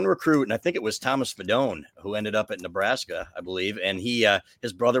one recruit, and I think it was Thomas Fedone, who ended up at Nebraska, I believe, and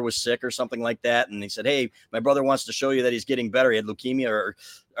his brother was sick or something like that, and he said, "Hey, my brother wants to show you that he's getting better. He had leukemia or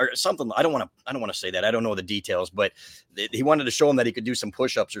something. I don't want to say that. I don't know the details, but he wanted to show him that he could do some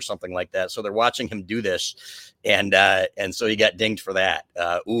push-ups or something like that. So they're watching him do this, and so he got dinged for that.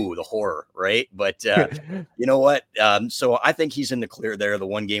 The horror, right? But you know what? So I think he's in the clear there. The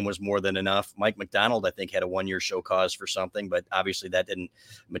one game was more than enough. Mike McDonald, I think, had a 1-year show cause for something, but obviously that didn't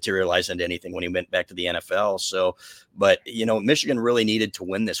materialize into anything when he went back to the NFL. So, but Michigan really needed to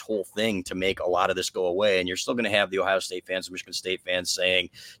win this whole thing to make a lot of this go away. And you're still going to have the Ohio State fans and Michigan State fans saying,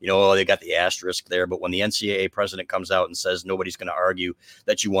 they got the asterisk there. But when the NCAA president comes out and says nobody's going to argue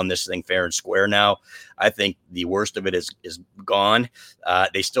that you won this thing fair and square now, I think the worst of it is gone.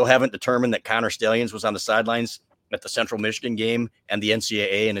 They still haven't determined that Connor Stallions was on the sidelines at the Central Michigan game and the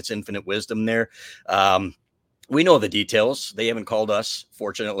NCAA and its infinite wisdom there. We know the details. They haven't called us,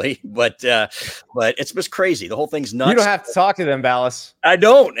 fortunately, but it's just crazy. The whole thing's nuts. You don't have to talk to them, Ballas. I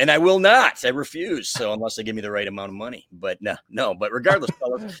don't, and I will not. I refuse. So unless they give me the right amount of money, but no. But regardless,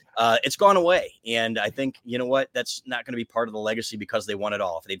 fellas, it's gone away, and I think that's not going to be part of the legacy because they won it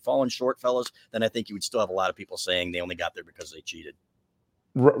all. If they'd fallen short, fellas, then I think you would still have a lot of people saying they only got there because they cheated.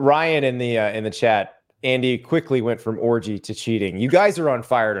 Ryan in the chat. Andy quickly went from orgy to cheating. You guys are on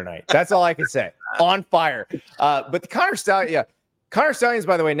fire tonight. That's all I can say. On fire. But the Connor Stallions,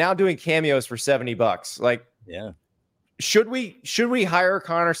 by the way, now doing cameos for $70. Like, yeah. Should we hire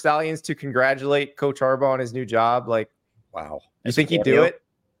Connor Stallions to congratulate Coach Harbaugh on his new job? Like, wow. You think he'd do it?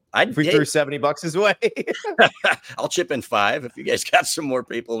 If we threw $70 his way. I'll chip in $5 if you guys got some more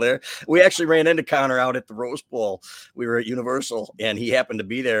people there. We actually ran into Connor out at the Rose Bowl. We were at Universal, and he happened to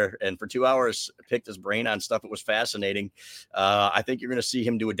be there. And for 2 hours, picked his brain on stuff. It was fascinating. I think you're going to see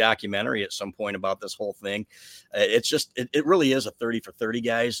him do a documentary at some point about this whole thing. It really is a 30 for 30,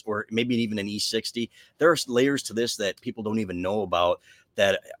 guys, or maybe even an E60. There are layers to this that people don't even know about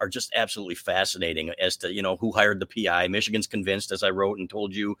that are just absolutely fascinating as to, who hired the PI. Michigan's convinced, as I wrote and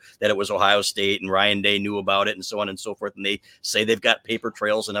told you, that it was Ohio State, and Ryan Day knew about it and so on and so forth. And they say they've got paper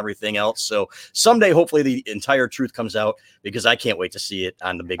trails and everything else. So someday, hopefully the entire truth comes out, because I can't wait to see it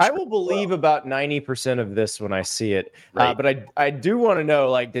on the big screen. I will believe about 90% of this when I see it. Right. But I do want to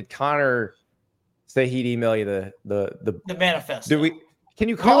know, did Connor say he'd email you the manifesto? Can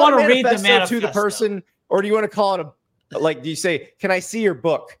you call it a manifesto to the person, or do you want to call it do you say, can I see your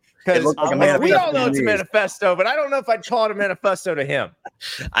book? Because we all know it's a manifesto, but I don't know if I'd call it a manifesto to him.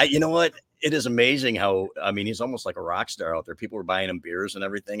 You know what? It is amazing how, he's almost like a rock star out there. People were buying him beers and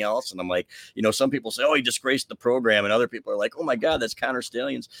everything else. And I'm like, some people say, oh, he disgraced the program. And other people are like, oh my God, that's Connor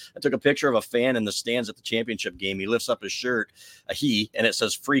Stalions. I took a picture of a fan in the stands at the championship game. He lifts up his shirt, and it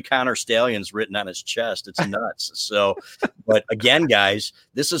says "Free Connor Stalions" written on his chest. It's nuts. So, but again, guys,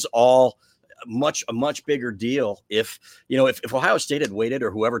 this is all a much bigger deal. If Ohio State had waited, or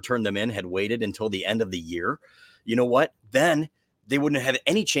whoever turned them in had waited until the end of the year, you know what? Then they wouldn't have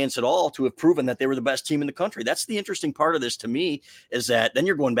any chance at all to have proven that they were the best team in the country. That's the interesting part of this to me, is that then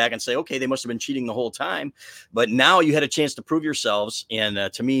you're going back and say, okay, they must have been cheating the whole time, but now you had a chance to prove yourselves. And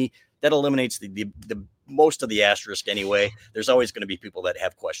to me, that eliminates the most of the asterisk anyway. There's always going to be people that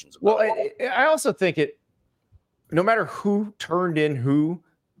have questions about it. I also think no matter who turned in who,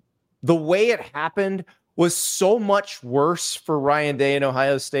 the way it happened was so much worse for Ryan Day and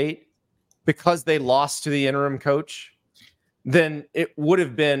Ohio State because they lost to the interim coach than it would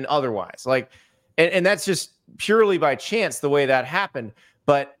have been otherwise. And that's just purely by chance the way that happened.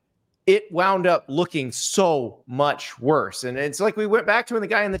 But it wound up looking so much worse. And it's like we went back to when the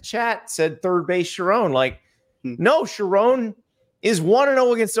guy in the chat said third base Sherrone. No, Sherrone is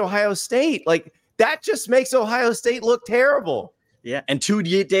 1-0 against Ohio State. That just makes Ohio State look terrible. Yeah, and 2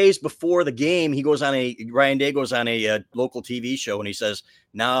 days before the game, Ryan Day goes on a local TV show, and he says,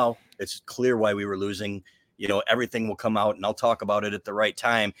 now it's clear why we were losing. Everything will come out, and I'll talk about it at the right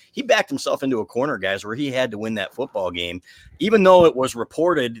time. He backed himself into a corner, guys, where he had to win that football game, even though it was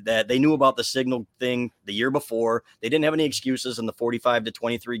reported that they knew about the signal thing the year before. They didn't have any excuses in the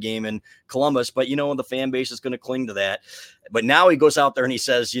 45-23 game in Columbus, but the fan base is going to cling to that. But now he goes out there and he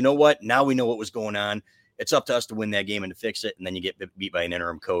says, you know what? Now we know what was going on. It's up to us to win that game and to fix it, and then you get beat by an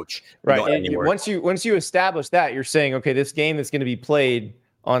interim coach. Right. And once you establish that, you're saying, okay, this game that's going to be played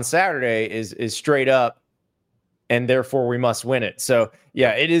on Saturday is straight up, and therefore we must win it. So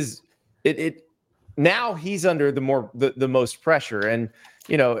yeah, it is. It now he's under the most pressure, and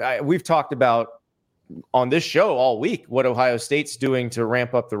we've talked about on this show all week what Ohio State's doing to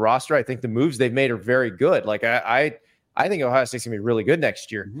ramp up the roster. I think the moves they've made are very good. I think Ohio State's gonna be really good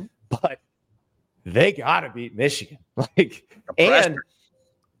next year, but they got to beat Michigan. And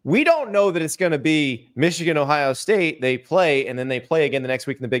we don't know that it's going to be Michigan, Ohio State. They play, and then they play again the next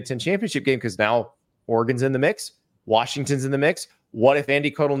week in the Big Ten championship game, because now Oregon's in the mix. Washington's in the mix. What if Andy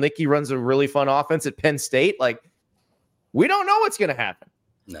Kotelnicki runs a really fun offense at Penn State? We don't know what's going to happen.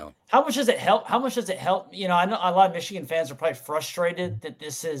 No. How much does it help? I know a lot of Michigan fans are probably frustrated that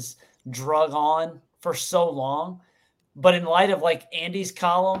this is drug on for so long. But in light of Andy's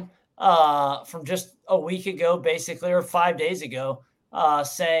column, from just a week ago, basically, or 5 days ago,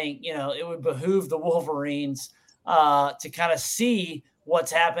 saying, it would behoove the Wolverines to kind of see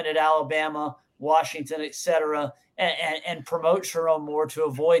what's happened at Alabama, Washington, et cetera, and promote Sherrone Moore to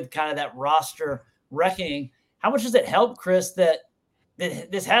avoid kind of that roster reckoning. How much does it help, Chris, that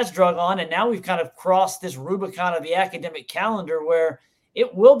this has drug on, and now we've kind of crossed this Rubicon of the academic calendar where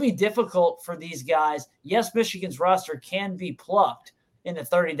it will be difficult for these guys? Yes, Michigan's roster can be plucked in the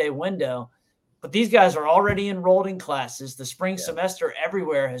 30-day window, but these guys are already enrolled in classes. The spring semester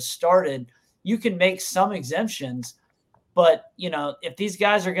everywhere has started. You can make some exemptions, but if these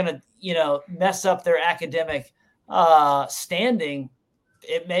guys are going to mess up their academic standing,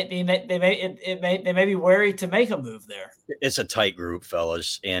 they may be wary to make a move there. It's a tight group,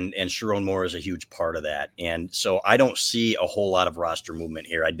 fellas, and Sherrone Moore is a huge part of that. And so I don't see a whole lot of roster movement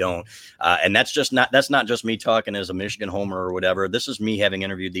here. I don't. And that's not just me talking as a Michigan homer or whatever. This is me having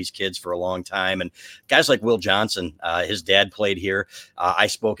interviewed these kids for a long time. And guys like Will Johnson, his dad played here. I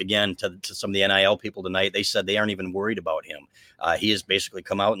spoke again to some of the NIL people tonight. They said they aren't even worried about him. He has basically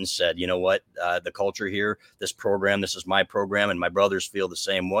come out and said, you know what, the culture here, this program, this is my program, and my brothers feel the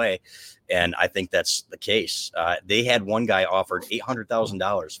same way. And I think that's the case. They had one guy offered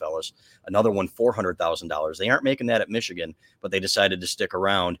 $800,000, fellas, another one $400,000. They aren't making that at Michigan, but they decided to stick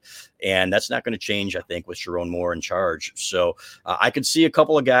around. And that's not going to change, I think, with Sherrone Moore in charge. So I could see a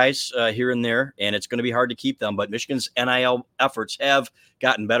couple of guys here and there, and it's going to be hard to keep them. But Michigan's NIL efforts have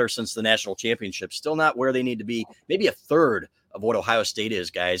gotten better since the national championship. Still not where they need to be. Maybe a third of what Ohio State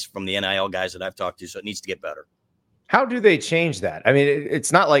is, guys, from the NIL guys that I've talked to. So it needs to get better. How do they change that? I mean,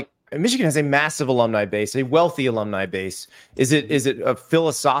 it's not like Michigan has a massive alumni base, a wealthy alumni base. Is it a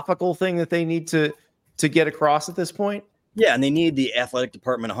philosophical thing that they need to get across at this point? Yeah, and they need the athletic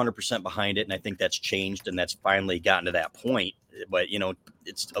department 100% behind it, and I think that's changed, and that's finally gotten to that point. But,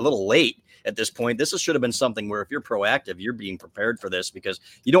 it's a little late at this point. This should have been something where if you're proactive, you're being prepared for this because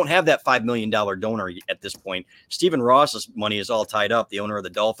you don't have that $5 million donor at this point. Stephen Ross's money is all tied up, the owner of the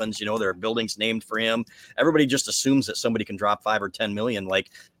Dolphins. There are buildings named for him. Everybody just assumes that somebody can drop 5 or 10 million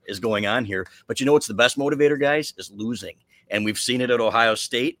like is going on here. But what's the best motivator, guys, is losing. And we've seen it at Ohio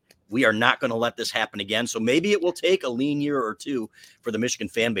State. We are not going to let this happen again. So maybe it will take a lean year or two for the Michigan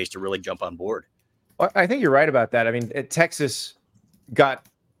fan base to really jump on board. I think you're right about that. I mean, Texas got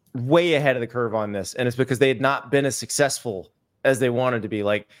way ahead of the curve on this, and it's because they had not been as successful as they wanted to be.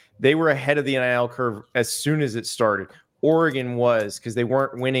 Like, they were ahead of the NIL curve as soon as it started. Oregon was, because they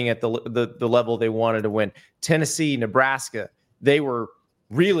weren't winning at the level they wanted to win. Tennessee, Nebraska, they were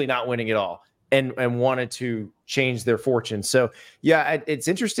really not winning at all and wanted to change their fortune. So, yeah, it's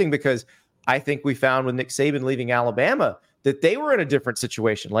interesting because I think we found with Nick Saban leaving Alabama that they were in a different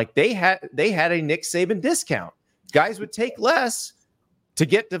situation. Like, they had a Nick Saban discount. Guys would take less to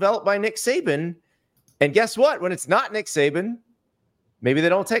get developed by Nick Saban. And guess what? When it's not Nick Saban, maybe they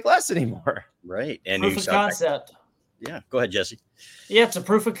don't take less anymore. Right. And proof of concept. Yeah. Go ahead, Jesse. Yeah, it's a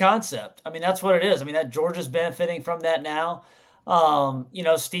proof of concept. I mean, that's what it is. I mean, that Georgia's benefiting from that now.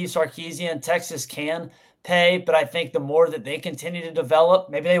 Steve Sarkisian, Texas can pay, but I think the more that they continue to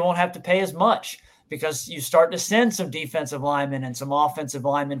develop, maybe they won't have to pay as much because you start to send some defensive linemen and some offensive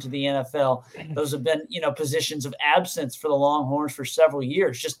linemen to the NFL. Those have been, positions of absence for the Longhorns for several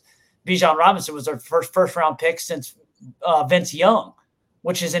years. Just Bijan Robinson was their first round pick since Vince Young,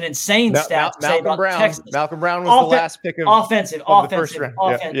 which is an insane stat to say about Texas. Malcolm Brown was the last pick of offensive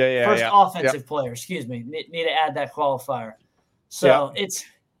player. Excuse me. Need to add that qualifier. So it's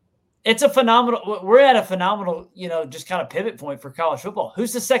a phenomenal. We're at a phenomenal, just kind of pivot point for college football.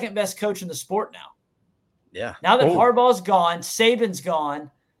 Who's the second best coach in the sport now? Yeah. Now that Harbaugh's gone, Saban's gone.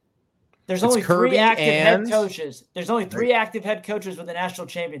 There's only three active head coaches. There's only three active head coaches with the national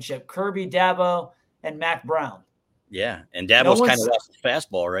championship: Kirby, Dabo, and Mac Brown. Yeah, and Dabo's kind of lost his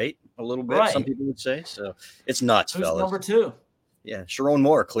fastball, right? A little bit, some people would say. So it's nuts, Who's fellas. number two? Yeah, Sherrone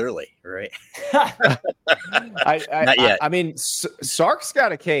Moore, clearly, right? Not yet. I mean, Sark's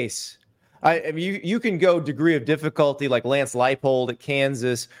got a case. I mean, you can go degree of difficulty like Lance Leipold at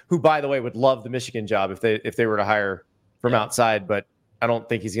Kansas, who, by the way, would love the Michigan job if they were to hire from outside, but I don't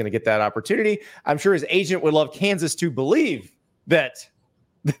think he's going to get that opportunity. I'm sure his agent would love Kansas to believe that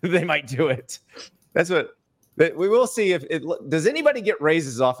they might do it. That's what we will see. Does anybody get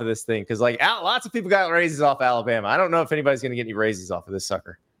raises off of this thing? Because lots of people got raises off Alabama. I don't know if anybody's going to get any raises off of this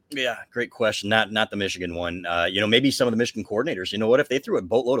sucker. Yeah, great question. Not the Michigan one. Maybe some of the Michigan coordinators. You know what? If they threw a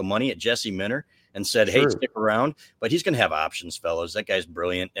boatload of money at Jesse Minter and said, "Hey, stick around," but he's going to have options, fellas. That guy's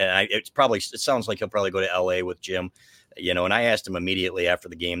brilliant, and it sounds like he'll probably go to L.A. with Jim. And I asked him immediately after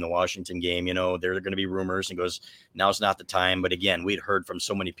the game, the Washington game, there are going to be rumors. And he goes, now's not the time. But again, we'd heard from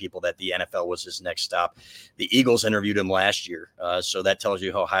so many people that the NFL was his next stop. The Eagles interviewed him last year. So that tells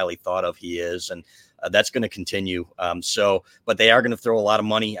you how highly thought of he is. And that's going to continue. But they are going to throw a lot of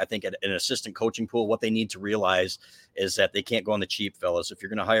money, I think, at an assistant coaching pool. What they need to realize is that they can't go on the cheap, fellas. If you're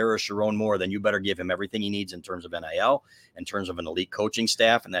going to hire a Sherrone Moore, then you better give him everything he needs in terms of NIL, in terms of an elite coaching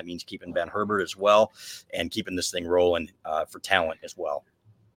staff. And that means keeping Ben Herbert as well and keeping this thing rolling for talent as well.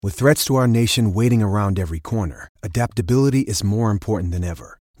 With threats to our nation waiting around every corner, adaptability is more important than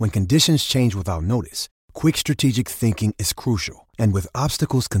ever. When conditions change without notice, quick strategic thinking is crucial. And with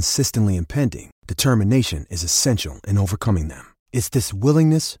obstacles consistently impending, determination is essential in overcoming them. It's this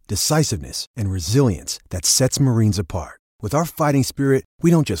willingness, decisiveness, and resilience that sets Marines apart. With our fighting spirit, we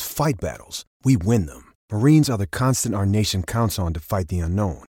don't just fight battles, we win them. Marines are the constant our nation counts on to fight the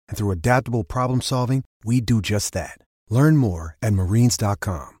unknown. And through adaptable problem solving, we do just that. Learn more at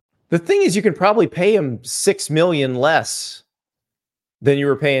marines.com. The thing is, you can probably pay him $6 million less than you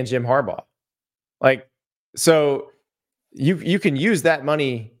were paying Jim Harbaugh. So you can use that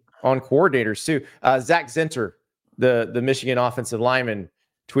money on coordinators too. Zach Zinter, the Michigan offensive lineman,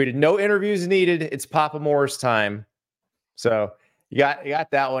 tweeted, "No interviews needed. It's Papa Moore's time." So You got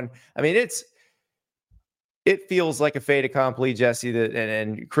that one. I mean, it feels like a fait accompli, Jesse, that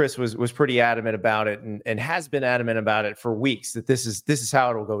and Chris was pretty adamant about it and has been adamant about it for weeks, that this is how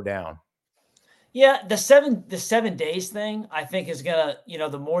it'll go down. Yeah, the 7 days thing, I think, is gonna,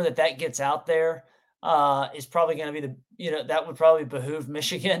 the more that gets out there, is probably gonna be that would probably behoove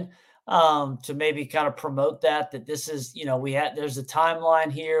Michigan to maybe kind of promote that this is, there's a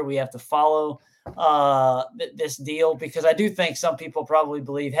timeline here. We have to follow this deal, because I do think some people probably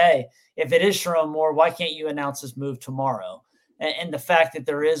believe, hey, if it is Sherrone Moore, why can't you announce this move tomorrow? And the fact that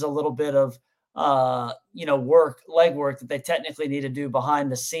there is a little bit of legwork that they technically need to do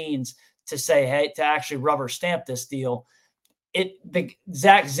behind the scenes to say, hey, to actually rubber stamp this deal.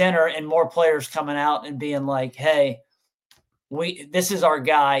 Zach Zenner and more players coming out and being like, hey, this is our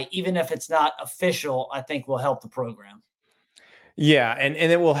guy, even if it's not official, I think will help the program. Yeah, and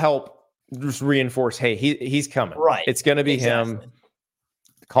it will help just reinforce, hey, he's coming. Right. It's going to be him.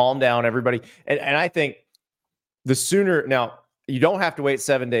 Calm down, everybody. And I think the sooner, now, you don't have to wait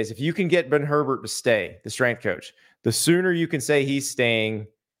 7 days. If you can get Ben Herbert to stay, the strength coach, the sooner you can say he's staying,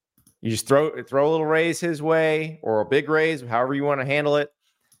 you just throw a little raise his way, or a big raise, however you want to handle it.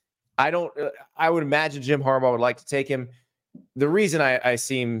 I would imagine Jim Harbaugh would like to take him. The reason I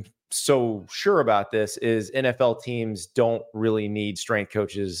seem so sure about this is NFL teams don't really need strength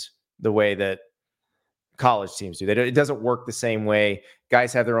coaches the way that college teams do. It doesn't work the same way.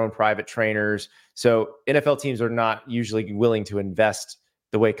 Guys have their own private trainers. So NFL teams are not usually willing to invest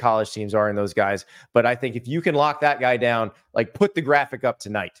the way college teams are in those guys. But I think if you can lock that guy down, like put the graphic up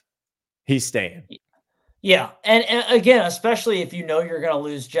tonight, he's staying. Yeah. And again, especially if you're going to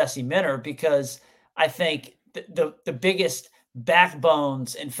lose Jesse Minter, because I think the biggest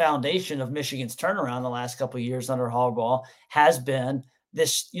backbones and foundation of Michigan's turnaround the last couple of years under Harbaugh has been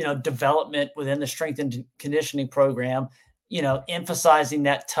this, development within the strength and conditioning program, emphasizing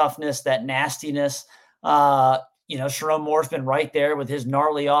that toughness, that nastiness. Sherrone Moore's been right there with his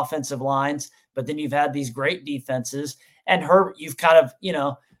gnarly offensive lines, but then you've had these great defenses, and you've kind of,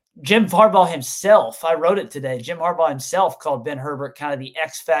 Jim Harbaugh himself, I wrote it today, Jim Harbaugh himself called Ben Herbert kind of the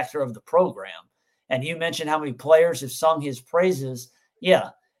X factor of the program. And you mentioned how many players have sung his praises. Yeah.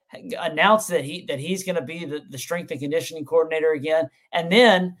 Announced that he's going to be the strength and conditioning coordinator again. And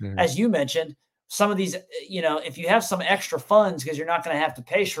then, as you mentioned, some of these, if you have some extra funds, because you're not going to have to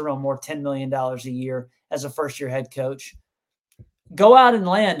pay Sherrone Moore $10 million a year as a first-year head coach, go out and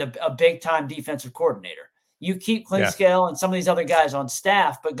land a big-time defensive coordinator. You keep Clinkscale and some of these other guys on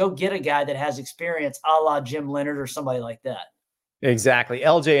staff, but go get a guy that has experience a la Jim Leonard or somebody like that. Exactly.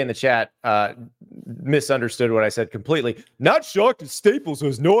 LJ in the chat misunderstood what I said completely. Not shocked that Staples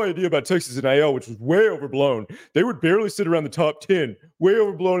has no idea about Texas NIL, which was way overblown. They would barely sit around the top 10. Way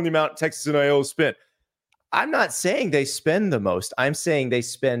overblown in the amount Texas NIL spent. I'm not saying they spend the most. I'm saying they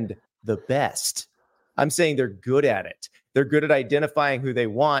spend the best. I'm saying they're good at it. They're good at identifying who they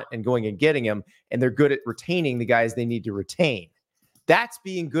want and going and getting them, and they're good at retaining the guys they need to retain. That's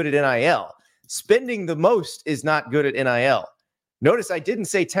being good at NIL. Spending the most is not good at NIL. Notice I didn't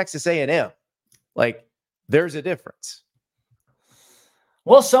say Texas A&M. Like, there's a difference.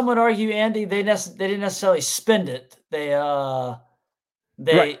 Well, some would argue, Andy, they didn't necessarily spend it. They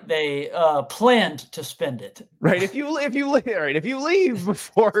planned to spend it. Right. If you leave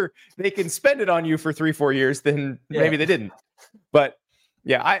before they can spend it on you for 3-4 years, then maybe they didn't. But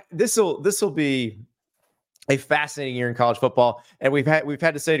yeah, this will be a fascinating year in college football. And we've had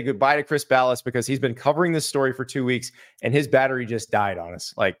to say goodbye to Chris Ballas because he's been covering this story for 2 weeks and his battery just died on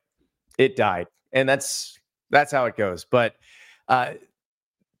us. Like, it died. And that's how it goes. But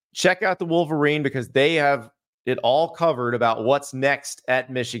check out the Wolverine because they have it all covered about what's next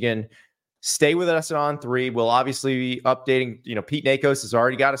at Michigan. Stay with us on 3. We'll obviously be updating. Pete Nakos has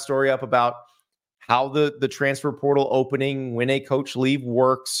already got a story up about how the transfer portal opening when a coach leave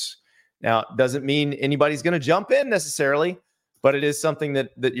works. Now, it doesn't mean anybody's going to jump in necessarily, but it is something that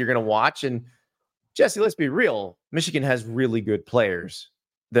you're going to watch. And Jesse, let's be real. Michigan has really good players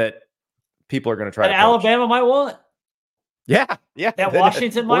that people are going to try to poach. Alabama might want. Yeah. That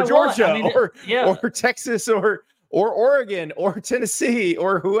Washington might want. Georgia, or Texas, or Oregon, or Tennessee,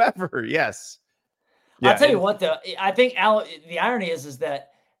 or whoever. Yes. I'll tell you what, I think the irony is that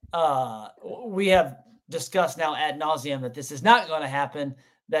we have discussed now ad nauseum that this is not going to happen.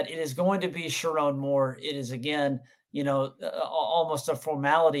 That it is going to be Sherrone Moore. It is, again, almost a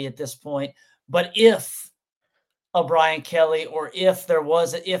formality at this point. But if a Brian Kelly or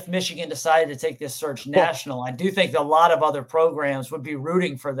if Michigan decided to take this search national, I do think a lot of other programs would be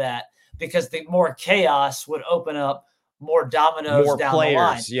rooting for that because the more chaos would open up more dominoes, more down players, the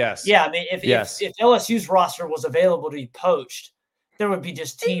line. Yes. Yeah. I mean, if LSU's roster was available to be poached, there would be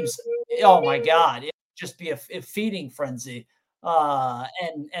just teams. Oh my God, it would just be a feeding frenzy,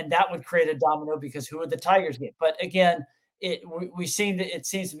 and that would create a domino because who would the Tigers get? But again, it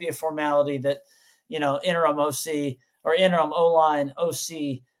seems to be a formality that interim OC or interim O-line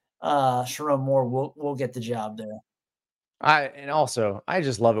OC Sherrone Moore will get the job there. I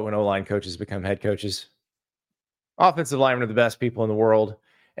just love it when O-line coaches become head coaches. Offensive linemen are the best people in the world,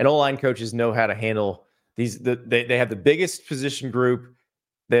 and O-line coaches know how to handle these. They have the biggest position group.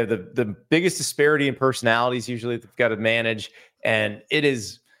 They have the biggest disparity in personalities usually they've got to manage, and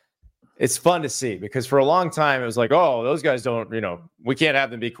it's fun to see because for a long time it was like, oh, those guys don't, we can't have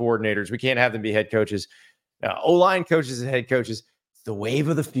them be coordinators. We can't have them be head coaches. Now, O-line coaches and head coaches, it's the wave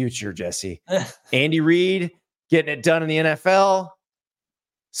of the future, Jesse. Andy Reid getting it done in the NFL,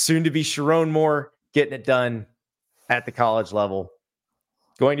 soon to be Sherrone Moore getting it done at the college level.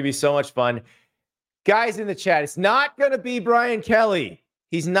 Going to be so much fun. Guys in the chat, it's not going to be Brian Kelly.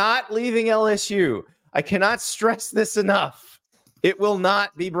 He's not leaving LSU. I cannot stress this enough. It will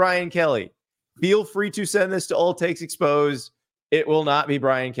not be Brian Kelly. Feel free to send this to All Takes Exposed. It will not be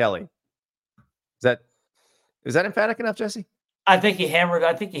Brian Kelly. Is that emphatic enough, Jesse? I think he hammered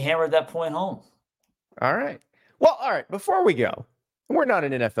that point home. All right. Well, all right. Before we go, we're not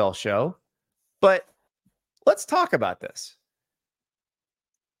an NFL show, but let's talk about this.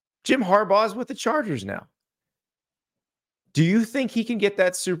 Jim Harbaugh's with the Chargers now. Do you think he can get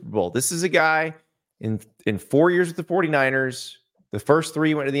that Super Bowl? This is a guy in 4 years with the 49ers. The first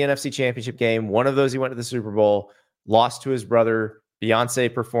 3 went to the NFC Championship game. One of those he went to the Super Bowl, lost to his brother.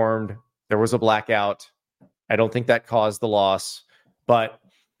 Beyonce performed. There was a blackout. I don't think that caused the loss. But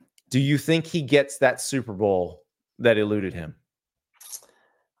do you think he gets that Super Bowl that eluded him?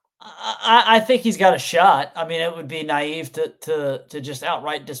 I think he's got a shot. I mean, it would be naive to just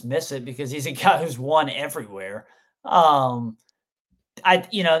outright dismiss it because he's a guy who's won everywhere. Not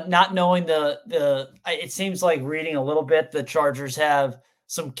knowing it seems like reading a little bit, the Chargers have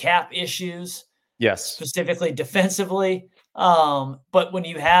some cap issues. Yes. Specifically defensively. But when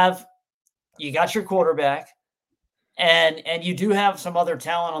you got your quarterback and you do have some other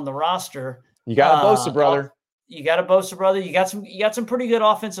talent on the roster. You got a Bosa brother. You got a Bosa brother. You got some pretty good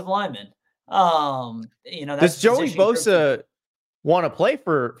offensive linemen. Does Joey Bosa want to play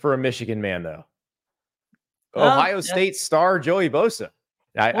for a Michigan man though? Ohio State star Joey Bosa.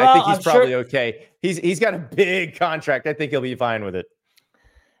 I think he's probably okay. He's got a big contract. I think he'll be fine with it.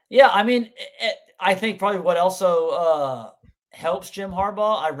 Yeah, I mean, I think probably what also helps Jim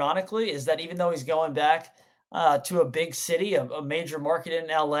Harbaugh, ironically, is that even though he's going back to a big city, a major market in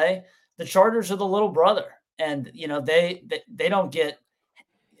LA, the Chargers are the little brother, and they don't get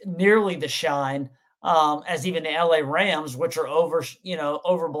nearly the shine as even the LA Rams, which are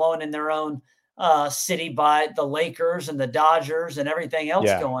overblown in their own city by the Lakers and the Dodgers and everything else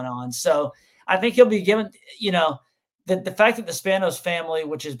going on. So I think he'll be given, the fact that the Spanos family,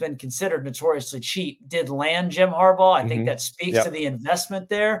 which has been considered notoriously cheap, did land Jim Harbaugh. I think that speaks to the investment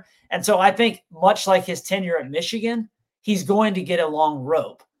there. And so I think much like his tenure at Michigan, he's going to get a long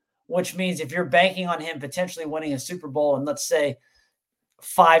rope, which means if you're banking on him potentially winning a Super Bowl in, let's say,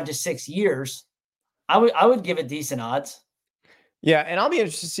 5 to 6 years, I would give it decent odds. Yeah, and I'll be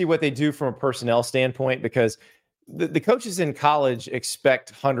interested to see what they do from a personnel standpoint because the coaches in college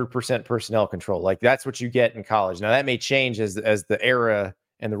expect 100% personnel control. Like that's what you get in college. Now that may change as the era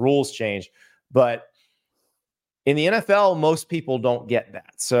and the rules change, but in the NFL, most people don't get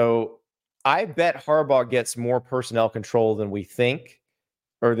that. So I bet Harbaugh gets more personnel control than we think,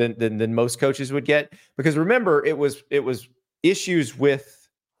 or than most coaches would get. Because remember, it was issues with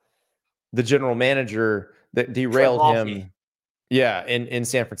the general manager that derailed him. Yeah, in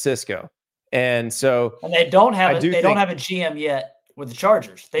San Francisco. And they don't have a GM yet with the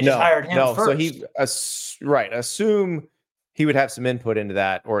Chargers. They just hired him first. So assume he would have some input into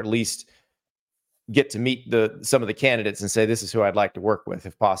that, or at least get to meet some of the candidates and say, this is who I'd like to work with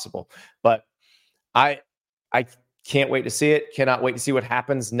if possible. But I can't wait to see it. Cannot wait to see what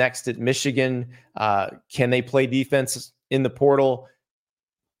happens next at Michigan. Can they play defense in the portal?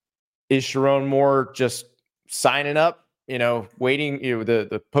 Is Sherrone Moore just signing up? Waiting,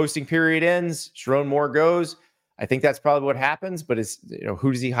 the posting period ends, Sherrone Moore goes. I think that's probably what happens, but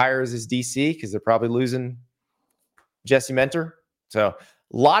who does he hire as his DC? Because they're probably losing Jesse Mentor. So a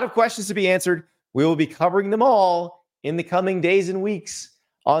lot of questions to be answered. We will be covering them all in the coming days and weeks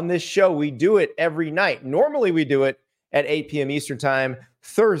on this show. We do it every night. Normally we do it at 8 p.m. Eastern time,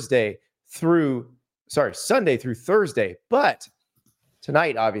 Sunday through Thursday. But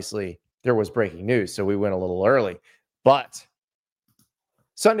tonight, obviously, there was breaking news, so we went a little early. But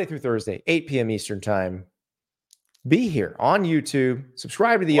Sunday through Thursday, 8 p.m. Eastern time, be here on YouTube.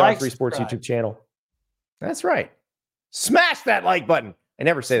 Subscribe to the On3 Sports YouTube channel. That's right. Smash that like button. I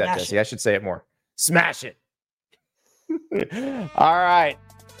never say that, Jesse. I should say it more. Smash it. All right.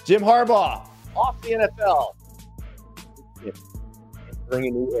 Jim Harbaugh off the NFL. Bring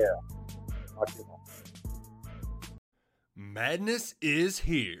a new era. Madness is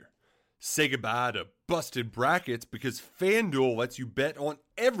here. Say goodbye to busted brackets because FanDuel lets you bet on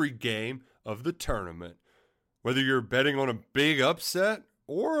every game of the tournament. Whether you're betting on a big upset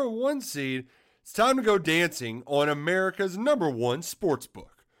or a one seed, it's time to go dancing on America's #1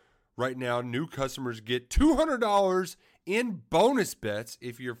 sportsbook. Right now, new customers get $200 in bonus bets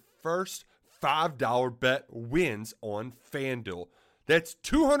if your first $5 bet wins on FanDuel. That's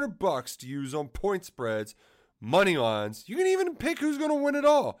 $200 to use on point spreads, money lines. You can even pick who's going to win it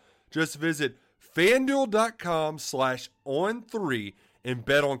all. Just visit FanDuel.com/on3 and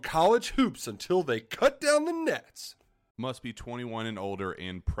bet on college hoops until they cut down the nets. Must be 21 and older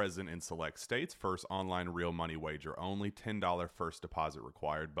and present in select states. First online real money wager only. $10 first deposit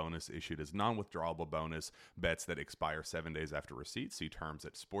required. Bonus issued as non-withdrawable bonus. Bets that expire 7 days after receipt. See terms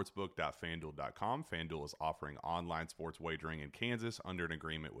at sportsbook.fanduel.com. FanDuel is offering online sports wagering in Kansas under an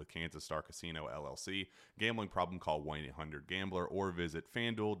agreement with Kansas Star Casino LLC. Gambling problem? Call 1-800-GAMBLER or visit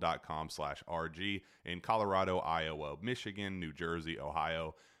fanduel.com/RG. In Colorado, Iowa, Michigan, New Jersey,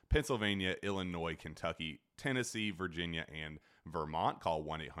 Ohio, Pennsylvania, Illinois, Kentucky, Tennessee, Virginia, and Vermont. Call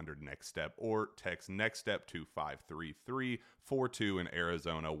 1-800-NEXT-STEP or text NEXT-STEP to 53342. In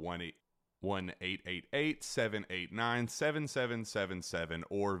Arizona, 1-888-789-7777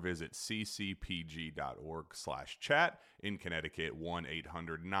 or visit ccpg.org/chat. In Connecticut,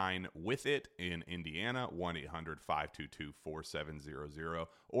 1-800-9-WITH-IT. In Indiana, 1-800-522-4700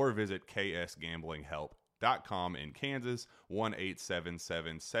 or visit ksgamblinghelp.com. In Kansas,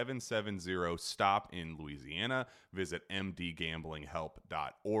 1-877-770-STOP. In Louisiana, visit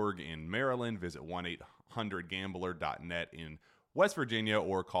mdgamblinghelp.org. In Maryland, visit 1-800-gambler.net. In West Virginia,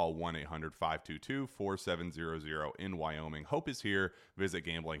 or call 1-800-522-4700. In Wyoming, hope is here. Visit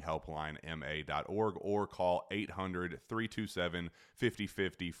gamblinghelplinema.org or call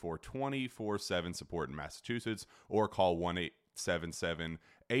 800-327-5050 for 24/7 support in Massachusetts, or call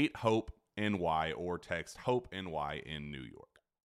 1-877-8-HOPE NY or text HOPE NY in New York.